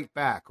of fight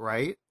back,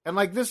 right? And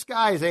this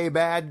guy is a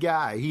bad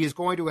guy. He is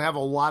going to have a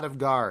lot of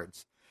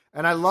guards.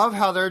 And I love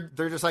how they're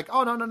just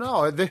oh,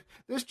 no.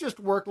 This just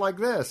worked like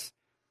this.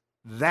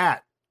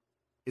 That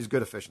is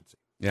good efficiency.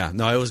 Yeah,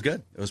 no, it was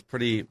good. It was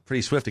pretty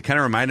swift. It kind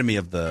of reminded me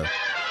of the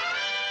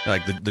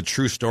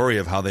true story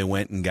of how they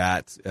went and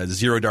got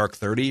Zero Dark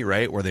 30,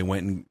 right? Where they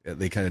went and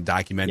they kind of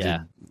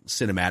documented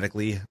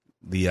cinematically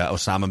the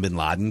Osama bin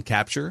Laden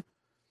capture.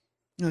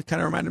 It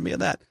kind of reminded me of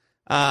that.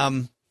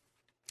 All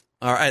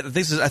right,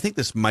 I think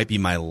this might be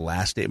my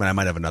last statement. I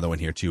might have another one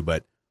here too,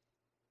 but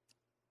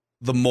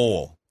the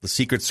mole, the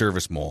Secret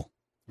Service mole,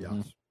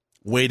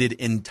 waited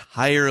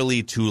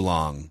entirely too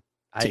long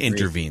to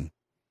intervene.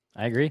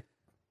 I agree.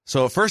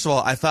 So first of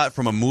all, I thought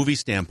from a movie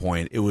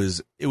standpoint, it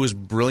was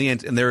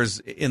brilliant. And there's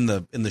in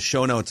the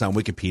show notes on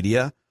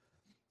Wikipedia,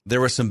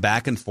 there was some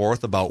back and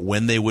forth about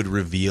when they would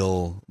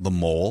reveal the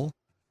mole.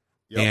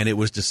 Yep. And it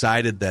was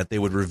decided that they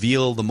would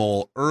reveal the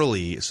mole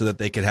early so that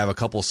they could have a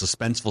couple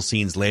suspenseful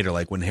scenes later,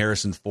 like when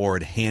Harrison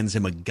Ford hands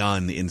him a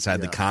gun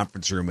inside the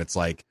conference room. It's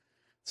like,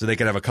 so they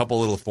could have a couple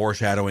little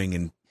foreshadowing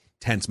and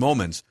tense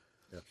moments.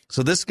 Yep.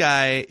 So this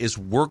guy is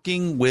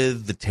working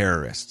with the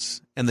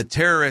terrorists. And the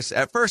terrorists,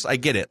 at first, I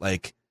get it.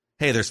 Like,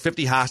 hey, there's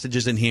 50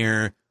 hostages in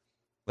here.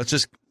 Let's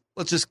just,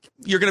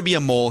 you're going to be a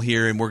mole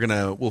here, and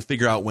we'll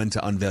figure out when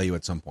to unveil you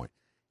at some point.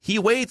 He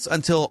waits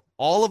until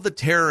all of the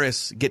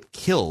terrorists get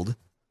killed.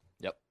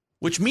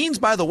 Which means,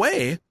 by the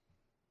way,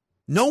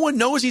 no one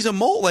knows he's a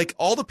mole. Like,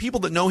 all the people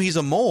that know he's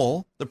a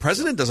mole, the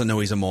president doesn't know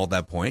he's a mole at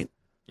that point.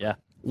 Yeah.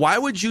 Why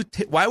would you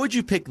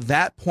pick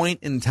that point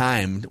in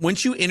time?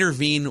 Wouldn't you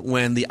intervene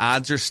when the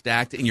odds are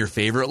stacked in your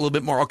favor a little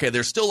bit more? Okay,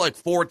 there's still like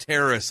 4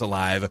 terrorists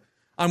alive.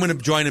 I'm going to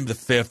join him the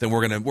 5th,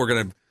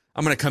 and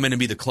I'm going to come in and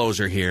be the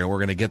closer here. We're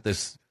going to get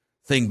this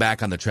thing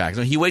back on the track.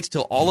 So he waits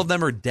till all of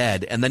them are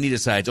dead, and then he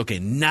decides, okay,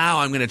 now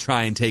I'm going to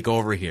try and take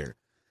over here.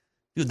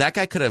 Dude, that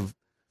guy could have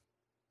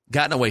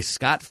gotten away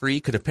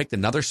scot-free, could have picked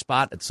another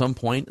spot at some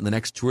point in the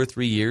next 2 or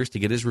 3 years to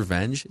get his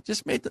revenge. It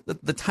just made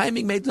the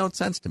timing made no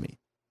sense to me.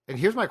 And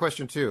here's my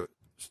question, too.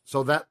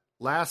 So that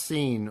last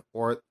scene,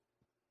 or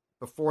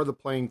before the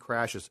plane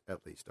crashes,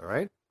 at least, all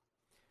right?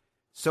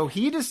 So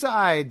he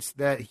decides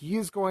that he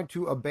is going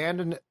to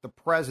abandon the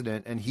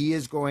president, and he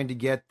is going to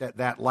get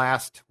that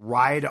last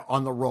ride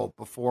on the rope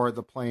before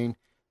the plane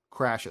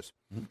crashes.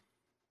 Mm-hmm.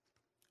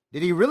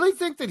 Did he really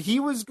think that he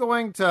was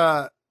going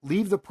to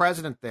leave the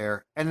president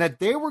there, and that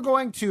they were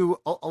going to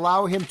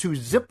allow him to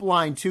zip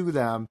line to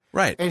them,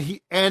 right?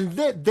 And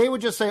they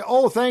would just say,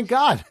 "Oh, thank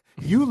God,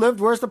 you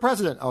lived. Where's the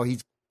president? Oh, he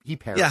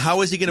perished." Yeah,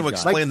 how is he going to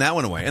explain that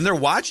one away? And they're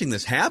watching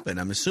this happen.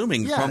 I'm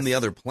assuming from the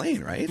other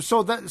plane, right?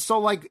 So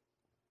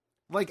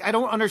I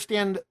don't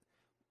understand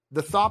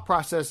the thought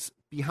process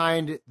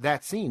behind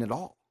that scene at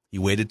all. He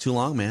waited too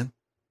long, man.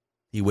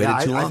 He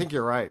waited too long. I think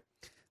you're right.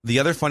 The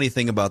other funny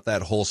thing about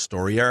that whole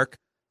story arc.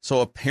 So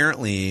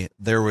apparently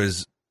there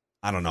was,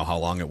 I don't know how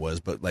long it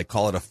was, but like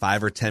call it a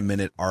 5 or 10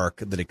 minute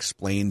arc that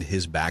explained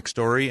his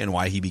backstory and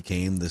why he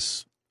became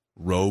this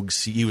rogue.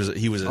 He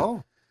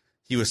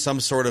was some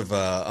sort of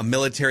a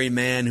military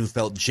man who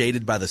felt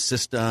jaded by the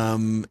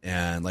system,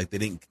 and like they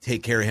didn't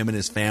take care of him and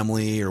his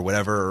family or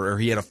whatever, or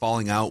he had a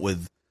falling out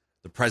with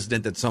the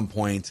president at some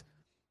point.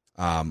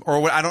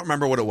 Or I don't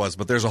remember what it was,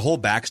 but there's a whole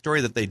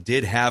backstory that they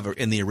did have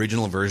in the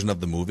original version of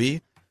the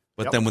movie.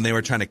 But then when they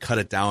were trying to cut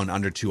it down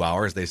under 2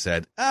 hours, they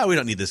said, we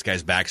don't need this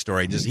guy's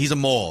backstory. Just he's a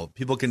mole.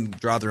 People can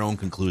draw their own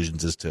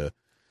conclusions as to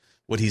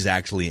what he's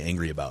actually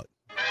angry about.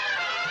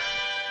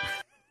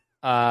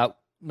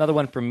 Another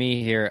one for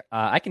me here.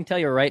 I can tell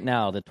you right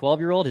now, the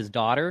 12-year-old, his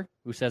daughter,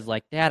 who says,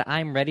 like, Dad,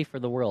 I'm ready for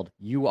the world.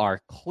 You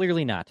are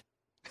clearly not.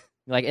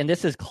 Like, and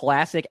this is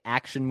classic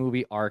action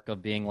movie arc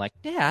of being like,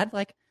 Dad,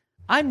 like,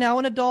 I'm now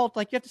an adult.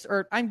 Like, you have to,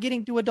 or I'm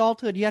getting to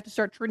adulthood. You have to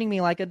start treating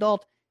me like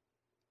adult.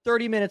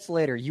 30 minutes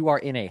later, you are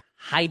in a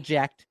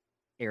hijacked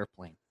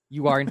airplane.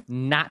 You are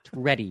not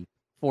ready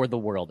for the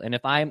world. And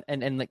if I'm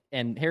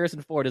and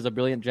Harrison Ford does a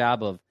brilliant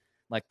job of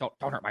like, don't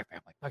hurt my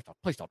family.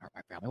 Please don't hurt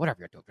my family. Whatever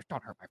you're doing, just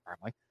don't hurt my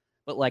family.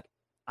 But like,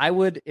 I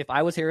would, if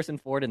I was Harrison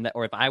Ford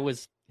or if I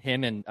was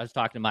him and I was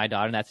talking to my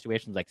daughter in that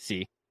situation, like,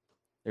 see,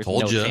 there's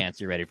no chance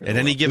you're ready for the At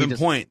world. any given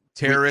point,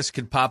 terrorists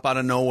could pop out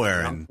of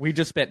nowhere. And we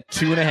just spent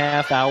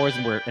 2.5 hours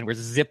and we're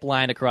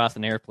zip-lined across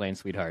an airplane,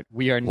 sweetheart.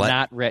 We are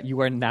not ready. You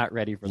are not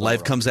ready for the life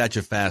world. Comes at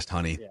you fast,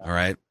 honey. Yeah. All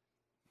right.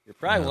 You're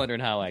probably wondering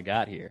how I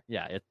got here.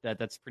 Yeah,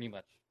 that's pretty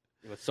much.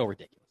 It was so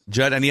ridiculous.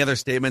 Judd, any other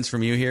statements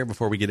from you here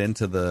before we get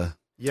into the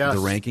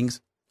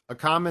rankings? A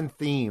common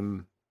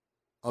theme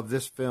of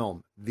this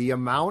film: the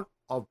amount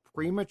of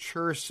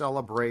premature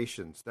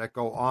celebrations that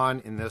go on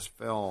in this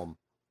film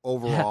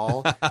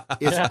overall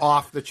is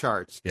off the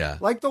charts. Yeah.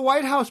 Like the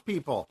White House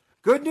people.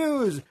 Good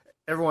news.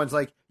 Everyone's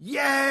like,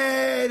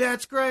 yay,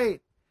 that's great.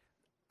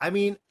 I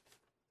mean,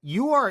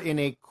 you are in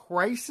a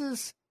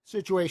crisis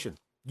situation.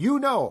 You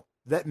know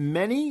that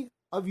many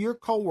of your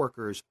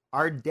coworkers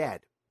are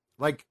dead.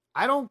 Like,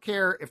 I don't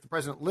care if the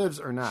president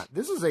lives or not.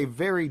 This is a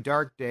very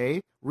dark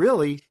day,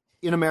 really,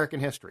 in American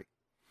history.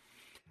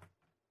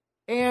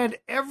 And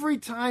every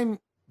time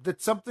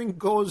that something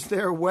goes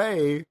their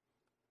way,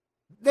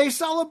 they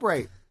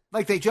celebrate.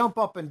 Like, they jump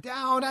up and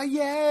down.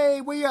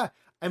 Yay!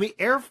 I mean,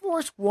 Air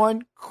Force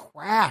One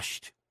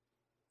crashed.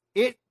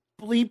 It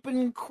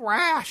bleeping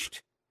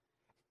crashed.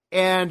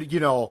 And,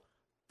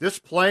 this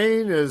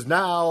plane is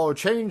now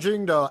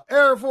changing to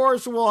Air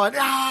Force One.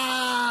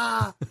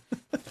 Ah!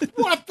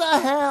 What the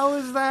hell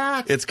is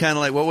that? It's kind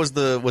of like,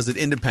 was it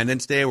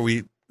Independence Day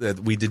where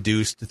we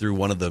deduced through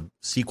one of the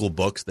sequel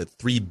books that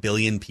 3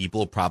 billion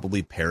people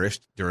probably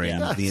perished during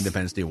the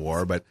Independence Day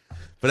War, but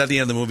at the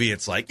end of the movie,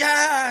 it's like,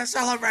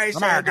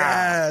 celebration,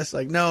 yes.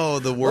 Like, no,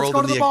 the world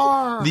and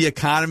the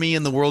economy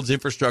and the world's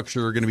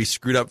infrastructure are going to be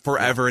screwed up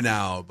forever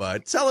now,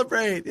 but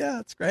celebrate.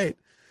 Yeah, it's great.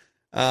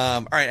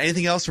 All right.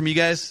 Anything else from you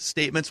guys,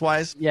 statements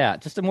wise? Yeah,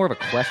 just more of a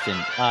question.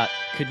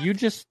 Could you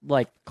just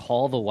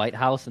call the White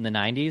House in the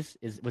 '90s?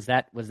 Was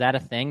that a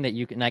thing that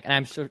you can like?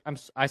 And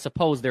I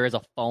suppose there is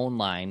a phone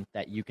line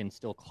that you can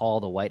still call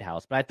the White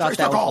House, but I thought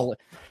that was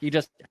you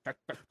just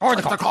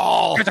here's the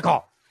call.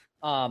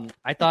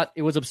 I thought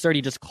it was absurd.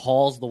 He just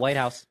calls the White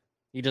House.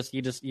 He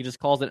just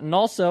calls it. And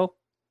also,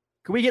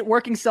 can we get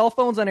working cell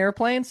phones on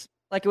airplanes?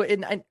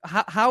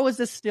 How is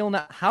this still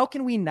not? How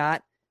can we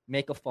not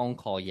make a phone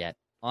call yet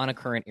on a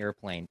current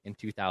airplane in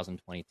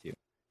 2022?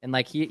 And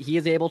he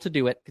is able to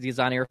do it because he's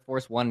on Air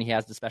Force One and he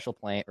has the special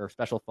plane or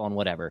special phone,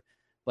 whatever.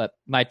 But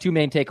my two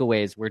main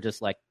takeaways were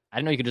just I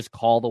didn't know you could just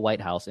call the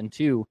White House. And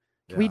two,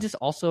 can we just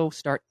also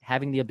start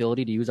having the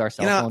ability to use our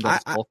cell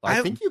phones?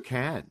 I think you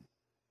can.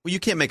 Well, you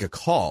can't make a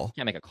call. You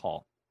can't make a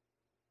call.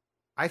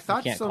 I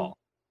thought you can't call.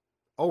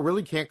 Oh,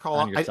 really? Can't call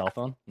on your cell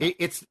phone? No.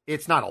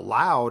 It's not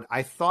allowed.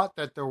 I thought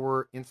that there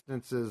were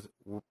instances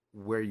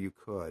where you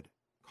could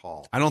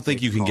call. I don't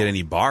think you can get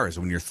any bars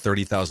when you're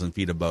 30,000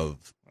 feet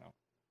above.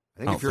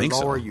 I think if you're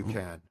lower, you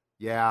can.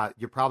 Yeah,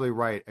 you're probably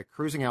right. At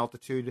cruising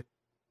altitude,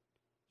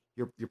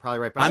 you're probably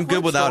right. But I'm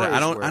good without it.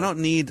 I don't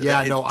need.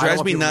 Yeah, it no,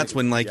 drives me nuts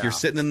when you're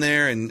sitting in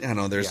there and I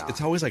don't know.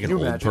 It's always like an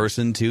old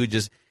person too.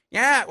 Just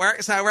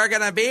we're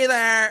gonna be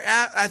there.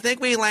 I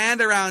think we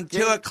land around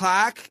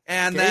 2:00,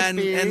 and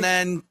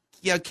then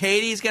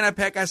Katie's gonna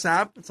pick us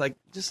up. It's like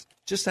just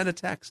send a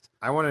text.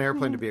 I want an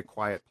airplane to be a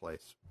quiet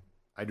place.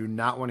 I do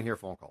not want to hear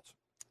phone calls.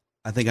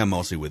 I think I'm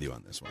mostly with you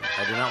on this one.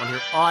 I do not want to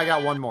hear. Oh, I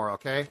got one more.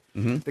 Okay,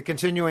 mm-hmm. The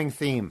continuing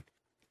theme,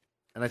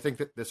 and I think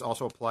that this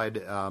also applied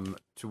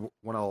to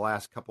one of the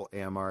last couple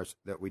AMRs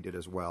that we did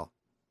as well.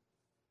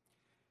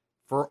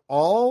 For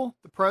all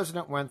the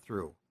president went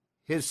through,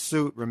 his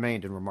suit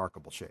remained in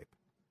remarkable shape.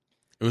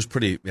 It was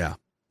pretty. Yeah,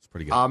 it's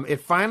pretty good.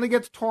 It finally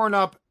gets torn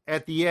up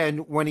at the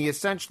end when he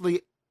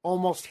essentially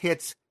almost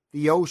hits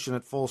the ocean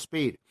at full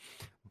speed.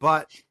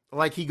 But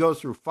he goes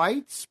through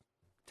fights,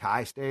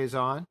 tie stays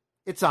on.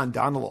 It's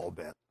undone a little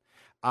bit.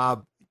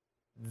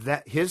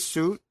 That his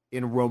suit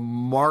in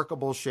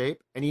remarkable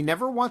shape, and he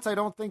never once, I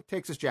don't think,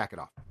 takes his jacket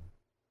off.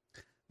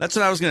 That's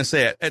what I was going to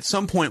say. At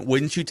some point,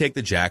 wouldn't you take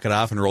the jacket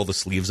off and roll the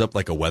sleeves up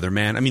like a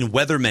weatherman? I mean,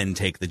 weathermen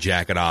take the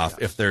jacket off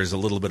if there's a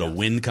little bit of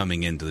wind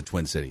coming into the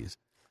Twin Cities.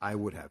 I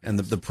would have. And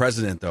the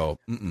president, though,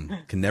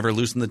 can never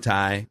loosen the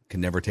tie,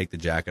 can never take the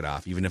jacket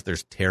off, even if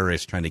there's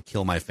terrorists trying to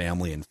kill my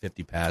family and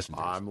 50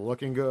 passengers. I'm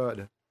looking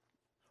good.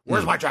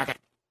 Where's my jacket?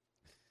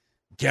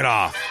 Get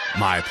off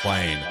my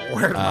plane.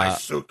 Where's my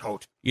suit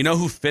coat? You know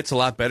who fits a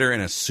lot better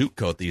in a suit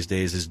coat these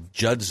days is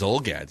Judd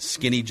Zolgad,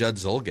 skinny Judd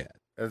Zolgad.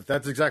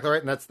 That's exactly right,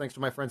 and that's thanks to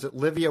my friends at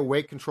Livia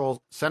Weight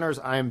Control Centers.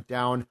 I am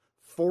down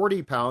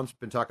 40 pounds.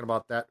 Been talking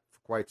about that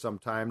for quite some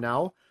time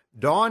now.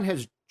 Dawn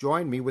has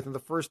joined me within the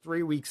first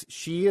 3 weeks.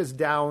 She is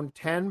down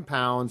 10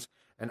 pounds,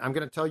 and I'm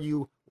going to tell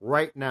you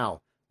right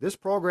now, this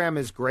program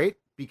is great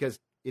because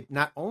it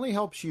not only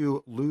helps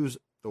you lose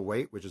the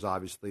weight, which is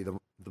obviously the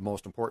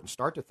most important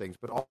start to things,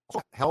 but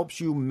also helps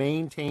you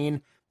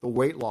maintain the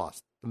weight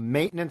loss. The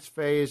maintenance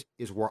phase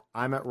is where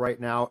I'm at right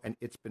now, and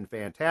it's been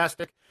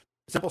fantastic.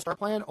 Simple start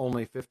plan,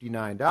 only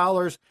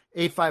 $59.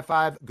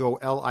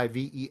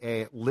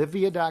 855-GO-LIVEA.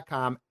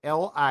 Livia.com,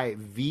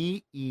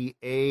 LIVEA.com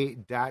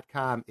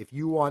if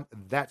you want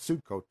that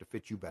suit coat to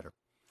fit you better.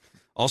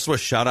 Also, a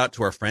shout out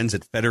to our friends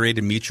at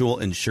Federated Mutual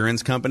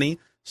Insurance Company.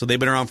 So they've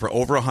been around for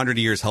over 100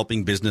 years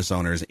helping business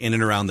owners in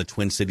and around the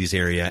Twin Cities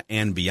area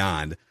and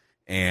beyond.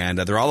 And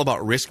they're all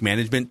about risk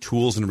management,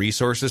 tools, and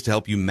resources to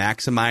help you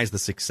maximize the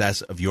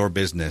success of your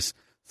business.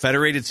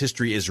 Federated's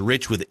history is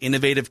rich with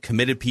innovative,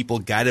 committed people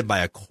guided by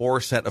a core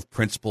set of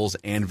principles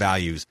and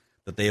values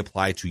that they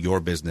apply to your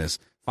business.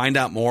 Find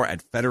out more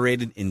at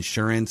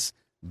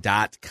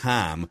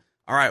federatedinsurance.com.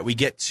 All right, we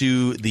get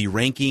to the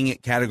ranking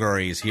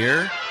categories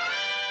here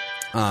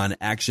on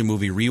Action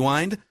Movie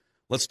Rewind.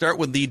 Let's start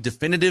with the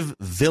definitive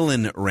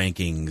villain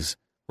rankings.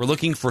 We're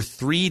looking for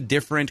 3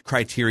 different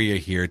criteria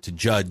here to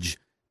judge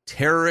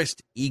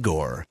Terrorist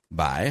Igor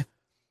by: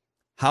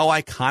 how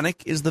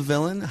iconic is the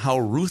villain, how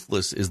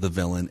ruthless is the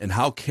villain, and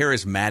how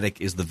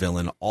charismatic is the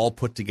villain, all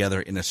put together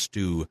in a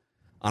stew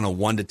on a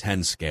 1 to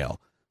 10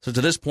 scale. So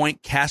to this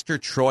point, Castor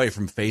Troy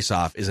from Face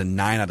Off is a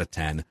 9 out of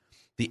 10.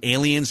 The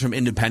aliens from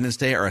Independence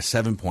Day are a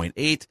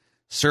 7.8.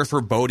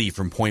 Surfer Bodie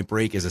from Point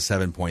Break is a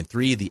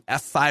 7.3. The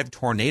F5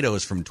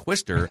 Tornadoes from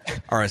Twister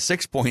are a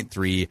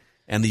 6.3.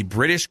 And the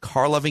British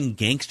car-loving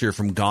gangster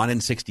from Gone in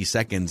 60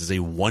 Seconds is a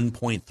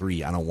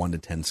 1.3 on a 1 to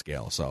 10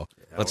 scale. So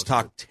let's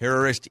talk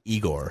Terrorist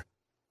Igor.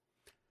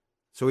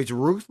 So he's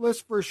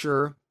ruthless for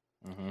sure.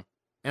 Mm-hmm.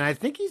 And I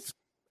think it's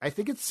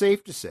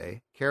safe to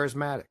say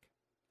charismatic.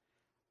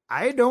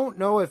 I don't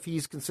know if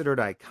he's considered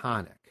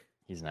iconic.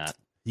 He's not.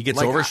 He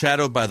gets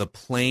overshadowed by The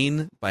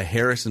Plane, by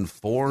Harrison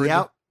Ford.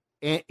 Yep.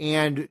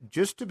 And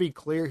just to be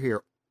clear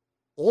here,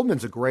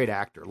 Oldman's a great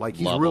actor.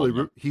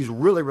 He's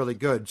really, really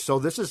good.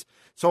 So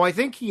I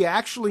think he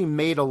actually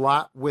made a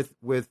lot with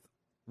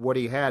what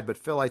he had. But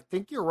Phil, I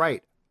think you're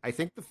right. I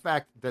think the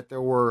fact that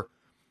there were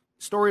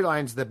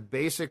storylines that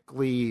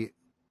basically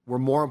were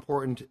more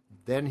important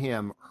than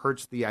him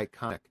hurts the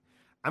iconic.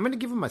 I'm going to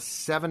give him a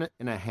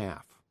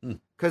 7.5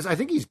 because I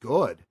think he's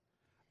good.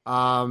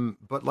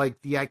 But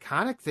like the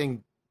iconic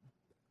thing,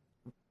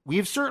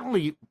 we've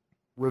certainly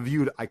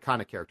reviewed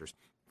iconic characters.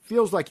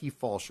 Feels like he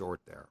falls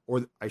short there,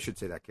 or I should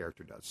say that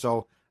character does.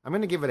 So I'm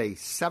going to give it a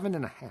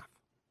 7.5.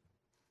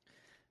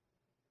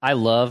 I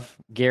love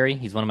Gary.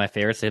 He's one of my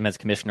favorites. Him as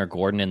Commissioner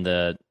Gordon in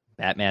the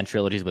Batman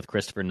trilogies with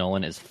Christopher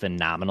Nolan is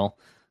phenomenal.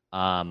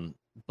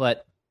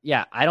 But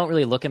yeah, I don't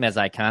really look him as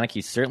iconic.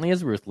 He certainly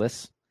is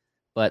ruthless,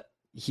 but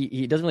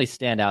he doesn't really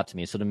stand out to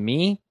me. So to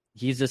me,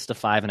 he's just a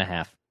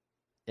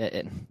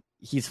 5.5.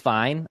 He's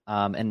fine.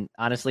 And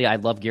honestly, I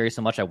love Gary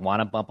so much. I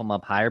want to bump him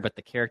up higher, but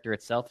the character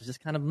itself is just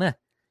kind of meh.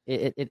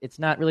 It's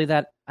not really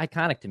that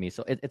iconic to me.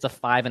 So it's a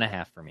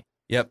 5.5 for me.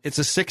 Yep, it's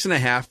a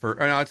 6.5 or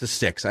no, it's a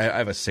 6. I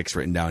have a 6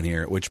 written down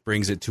here, which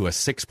brings it to a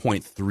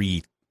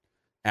 6.3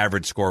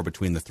 average score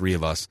between the three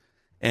of us.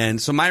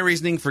 And so my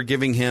reasoning for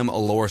giving him a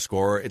lower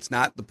score, it's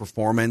not the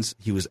performance.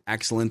 He was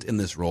excellent in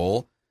this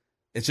role.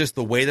 It's just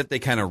the way that they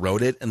kind of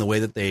wrote it and the way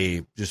that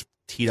they just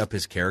teed up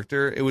his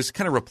character. It was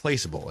kind of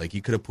replaceable. Like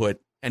you could have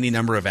put any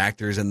number of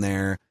actors in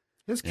there.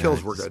 His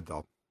kills were good,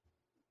 though.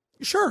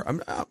 Sure.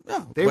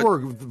 They were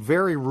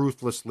very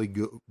ruthlessly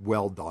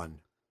well done.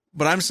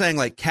 But I'm saying,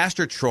 like,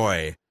 Castor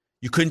Troy,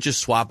 you couldn't just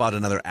swap out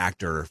another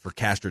actor for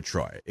Castor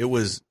Troy. It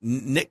was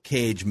Nick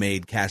Cage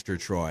made Castor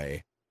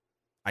Troy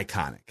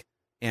iconic.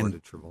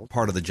 And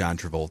part of the John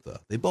Travolta.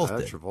 They both did.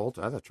 I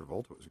thought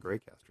Travolta was a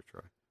great Castor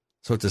Troy.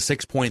 So it's a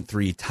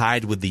 6.3,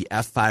 tied with the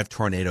F5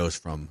 Tornadoes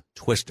from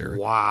Twister.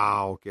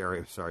 Wow,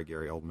 Gary. Sorry,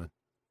 Gary Oldman.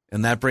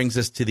 And that brings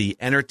us to the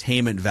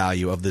entertainment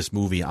value of this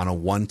movie on a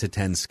 1 to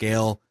 10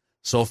 scale.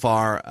 So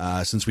far,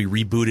 since we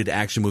rebooted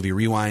Action Movie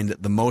Rewind,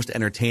 the most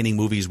entertaining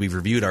movies we've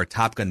reviewed are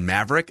Top Gun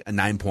Maverick, a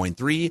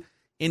 9.3,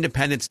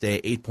 Independence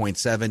Day,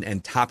 8.7,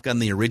 and Top Gun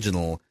the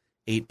Original,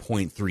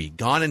 8.3.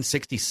 Gone in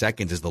 60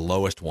 Seconds is the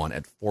lowest one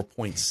at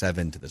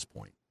 4.7 to this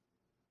point.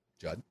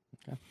 Judd?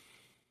 Okay.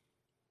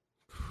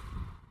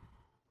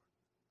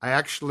 I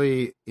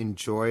actually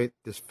enjoy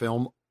this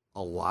film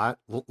a lot.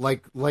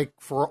 Like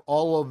for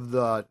all of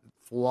the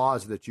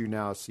flaws that you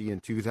now see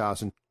in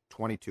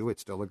 2022,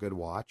 it's still a good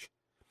watch.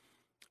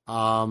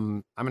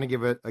 I'm going to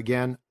give it,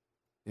 again,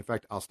 in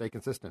fact, I'll stay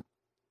consistent,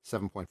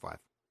 7.5.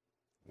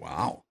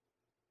 Wow.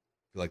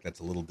 I feel like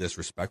that's a little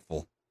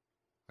disrespectful.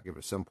 I'll give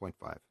it a 7.5.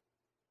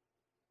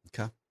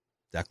 Okay.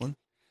 Declan?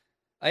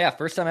 Yeah,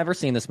 first time ever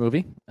seen this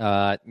movie.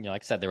 Like I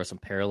said, there were some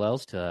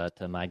parallels to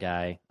my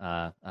guy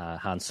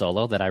Han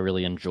Solo that I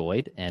really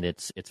enjoyed, and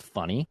it's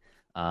funny.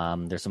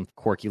 There's some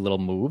quirky little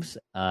moves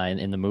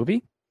in the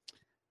movie.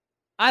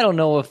 I don't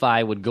know if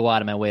I would go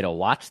out of my way to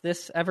watch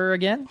this ever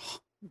again.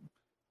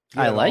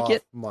 I like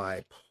it.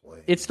 My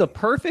plane. It's the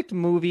perfect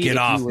movie. Get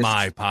off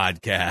my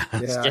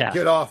podcast. Yeah,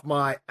 get off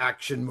my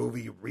Action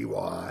Movie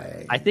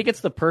Rewind. I think it's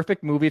the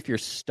perfect movie if you're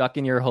stuck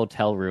in your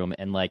hotel room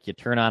and like you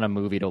turn on a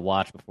movie to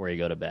watch before you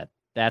go to bed.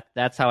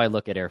 That's how I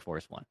look at Air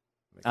Force One.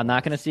 I'm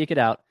not going to seek it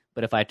out,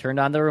 but if I turned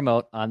on the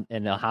remote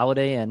in a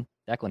Holiday Inn,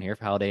 Declan here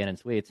for Holiday Inn and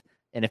Suites,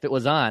 and if it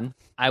was on,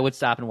 I would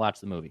stop and watch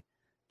the movie.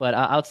 But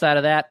outside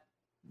of that,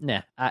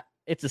 nah.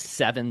 It's a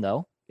 7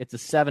 though. It's a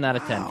 7 out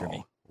of 10 for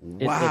me.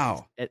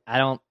 Wow. I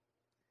don't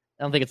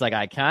think it's like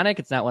iconic.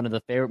 It's not one of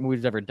the favorite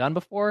movies I've ever done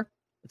before.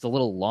 It's a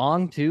little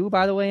long too,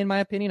 by the way, in my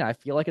opinion. I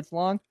feel like it's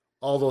long.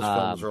 All those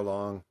films are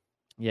long.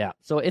 Yeah.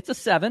 So it's a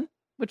 7,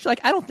 which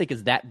like I don't think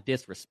is that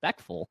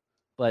disrespectful,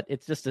 but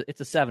it's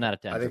a 7 out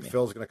of 10. I think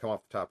Phil's going to come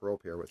off the top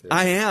rope here with it.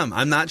 I am.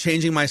 I'm not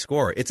changing my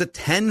score. It's a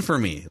 10 for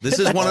me. This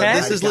is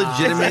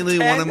legitimately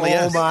one of my.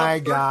 Yes. Oh my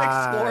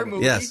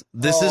god! Yes,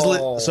 this is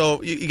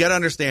so. You got to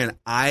understand.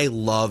 I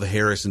love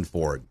Harrison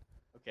Ford.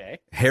 Okay.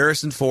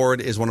 Harrison Ford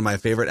is one of my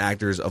favorite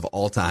actors of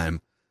all time.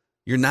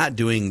 You're not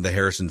doing the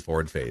Harrison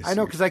Ford face. I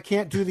know, because I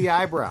can't do the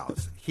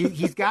eyebrows.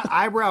 He's got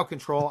eyebrow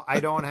control I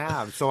don't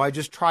have, so I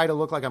just try to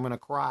look like I'm going to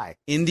cry.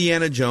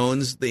 Indiana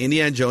Jones, the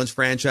Indiana Jones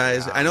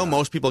franchise. I know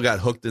most people got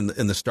hooked in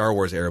the Star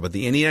Wars era, but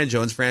the Indiana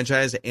Jones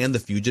franchise and The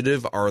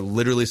Fugitive are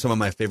literally some of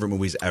my favorite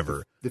movies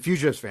ever. The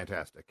Fugitive's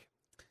fantastic.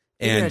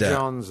 And Indiana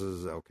Jones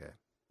is okay.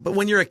 But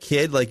when you're a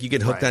kid, like you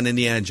get hooked on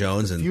Indiana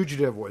Jones. The and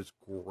Fugitive was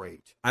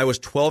great. I was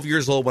 12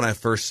 years old when I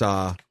first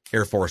saw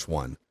Air Force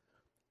One.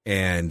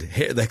 And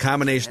the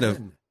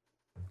combination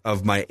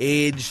of my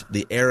age,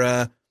 the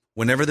era,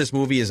 whenever this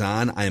movie is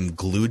on, I'm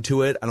glued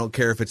to it. I don't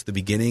care if it's the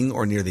beginning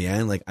or near the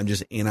end. Like, I'm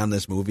just in on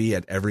this movie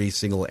at every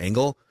single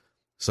angle.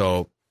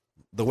 So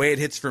the way it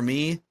hits for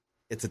me,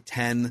 it's a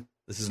 10.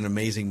 This is an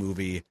amazing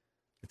movie.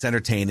 It's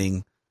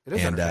entertaining.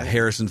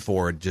 Harrison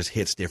Ford just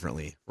hits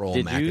differently.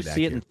 Did you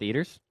see it in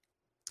theaters?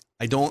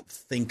 I don't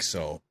think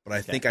so, but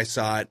I think I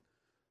saw it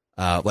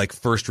like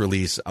first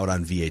release out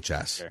on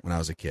VHS when I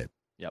was a kid.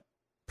 Yep.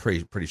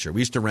 Pretty sure.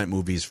 We used to rent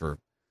movies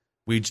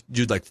we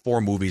did like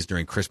 4 movies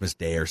during Christmas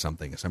Day or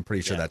something, so I'm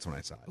pretty sure that's when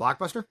I saw it.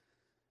 Blockbuster?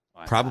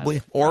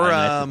 Probably. Or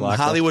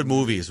Hollywood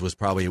Movies was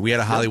probably. We had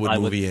a Hollywood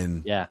movie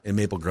in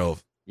Maple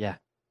Grove. Yeah.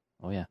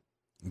 Oh, yeah.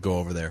 Go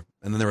over there.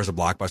 And then there was a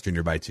Blockbuster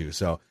nearby too.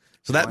 So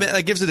So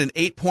that gives it an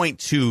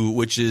 8.2,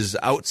 which is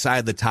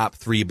outside the top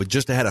 3, but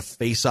just ahead of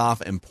Face Off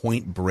and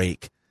Point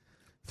Break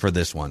for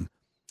this one.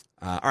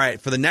 All right,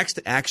 for the next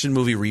action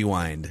movie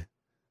rewind,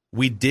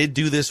 we did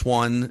do this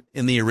one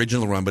in the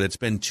original run, but it's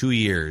been 2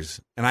 years.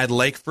 And I'd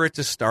like for it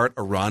to start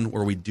a run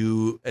where we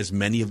do as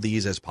many of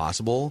these as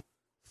possible.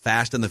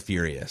 Fast and the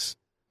Furious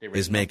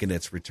is making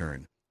its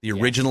return. The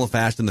original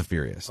Fast and the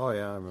Furious. Oh,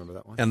 yeah, I remember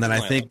that one. And then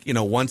I think,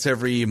 once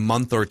every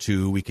month or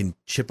two, we can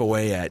chip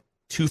away at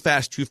Too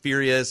Fast, Too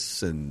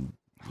Furious, and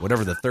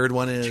whatever the third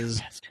one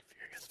is.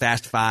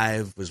 Fast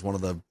 5 was one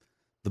of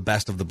the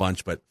best of the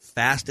bunch, but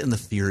Fast and the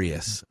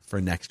Furious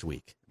for next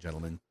week,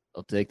 gentlemen.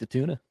 I'll take the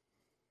tuna.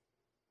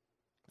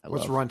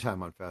 What's the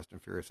runtime on Fast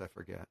and Furious? I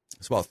forget.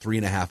 It's about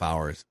 3.5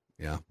 hours.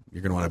 Yeah,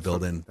 you're going to want to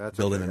build in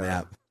an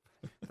app.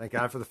 Thank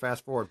God for the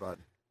fast forward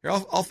button. Here,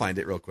 I'll find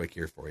it real quick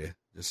here for you,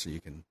 just so you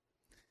can.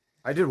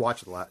 I did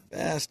watch it a lot.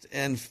 Fast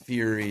and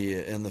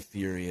Furious and the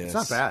Furious. It's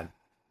not bad.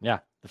 Yeah,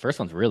 the first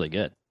one's really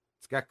good.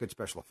 It's got good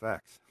special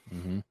effects.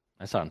 Mm-hmm.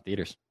 I saw it in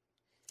theaters.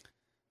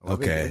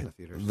 Okay,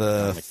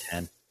 the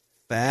 10.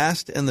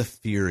 Fast and the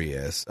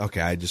Furious.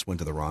 Okay, I just went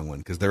to the wrong one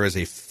because there is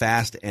a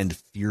Fast and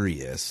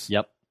Furious.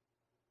 Yep.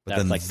 But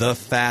then the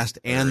Fast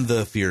and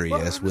the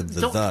Furious with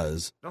the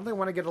thes. Don't they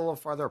want to get a little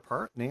farther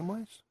apart,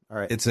 name-wise? All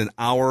right. It's an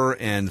hour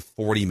and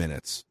 40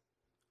 minutes.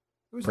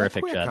 It was Perfect,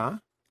 that quick, Judd. huh?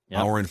 Yep.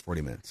 Hour and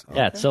 40 minutes.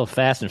 Yeah, it's so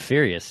Fast and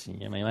Furious.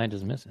 Yeah, my mind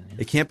is missing. Yeah.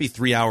 It can't be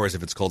 3 hours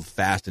if it's called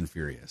Fast and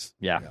Furious.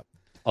 Yeah. Yep.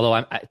 Although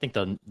I think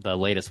the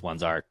latest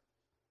ones are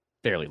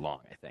fairly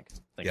long, I think.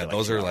 Yeah,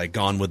 those are like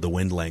Gone with the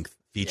Wind length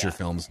feature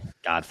films.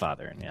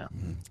 Godfather, and yeah.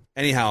 Mm-hmm.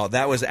 Anyhow,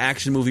 that was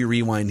Action Movie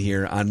Rewind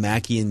here on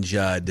Mackey and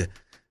Judd,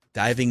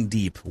 diving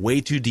deep, way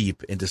too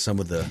deep, into some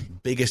of the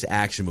biggest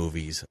action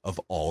movies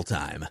of all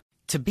time.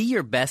 To be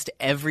your best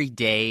every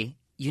day,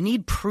 you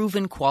need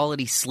proven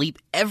quality sleep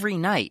every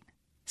night.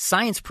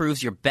 Science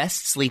proves your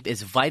best sleep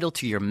is vital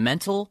to your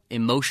mental,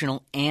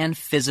 emotional, and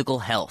physical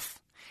health.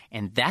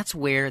 And that's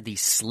where the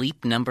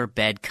Sleep Number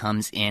bed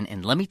comes in.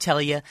 And let me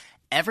tell you,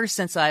 ever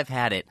since I've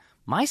had it,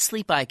 my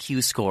sleep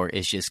IQ score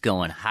is just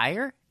going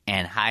higher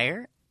and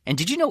higher. And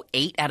did you know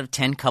 8 out of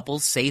 10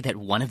 couples say that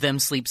one of them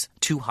sleeps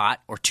too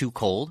hot or too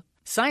cold?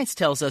 Science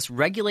tells us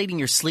regulating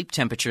your sleep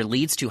temperature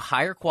leads to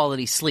higher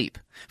quality sleep.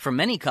 For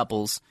many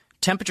couples,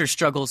 temperature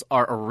struggles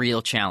are a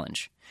real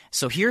challenge.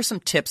 So here are some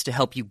tips to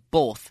help you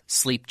both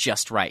sleep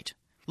just right.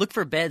 Look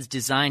for beds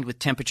designed with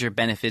temperature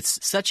benefits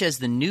such as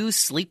the new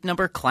Sleep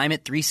Number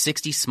Climate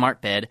 360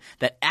 smart bed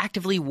that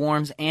actively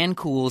warms and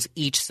cools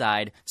each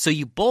side so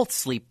you both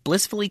sleep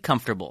blissfully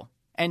comfortable.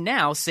 And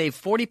now save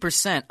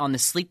 40% on the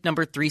Sleep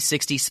Number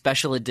 360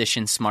 Special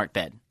Edition smart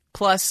bed.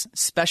 Plus,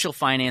 special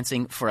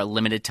financing for a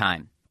limited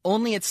time.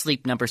 Only at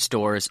Sleep Number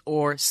stores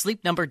or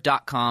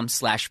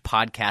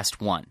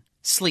sleepnumber.com/podcast1.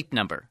 Sleep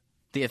Number,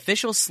 the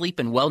official sleep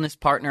and wellness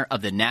partner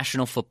of the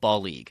National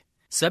Football League.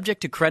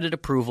 Subject to credit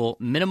approval,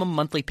 minimum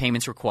monthly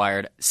payments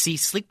required. See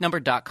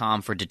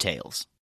sleepnumber.com for details.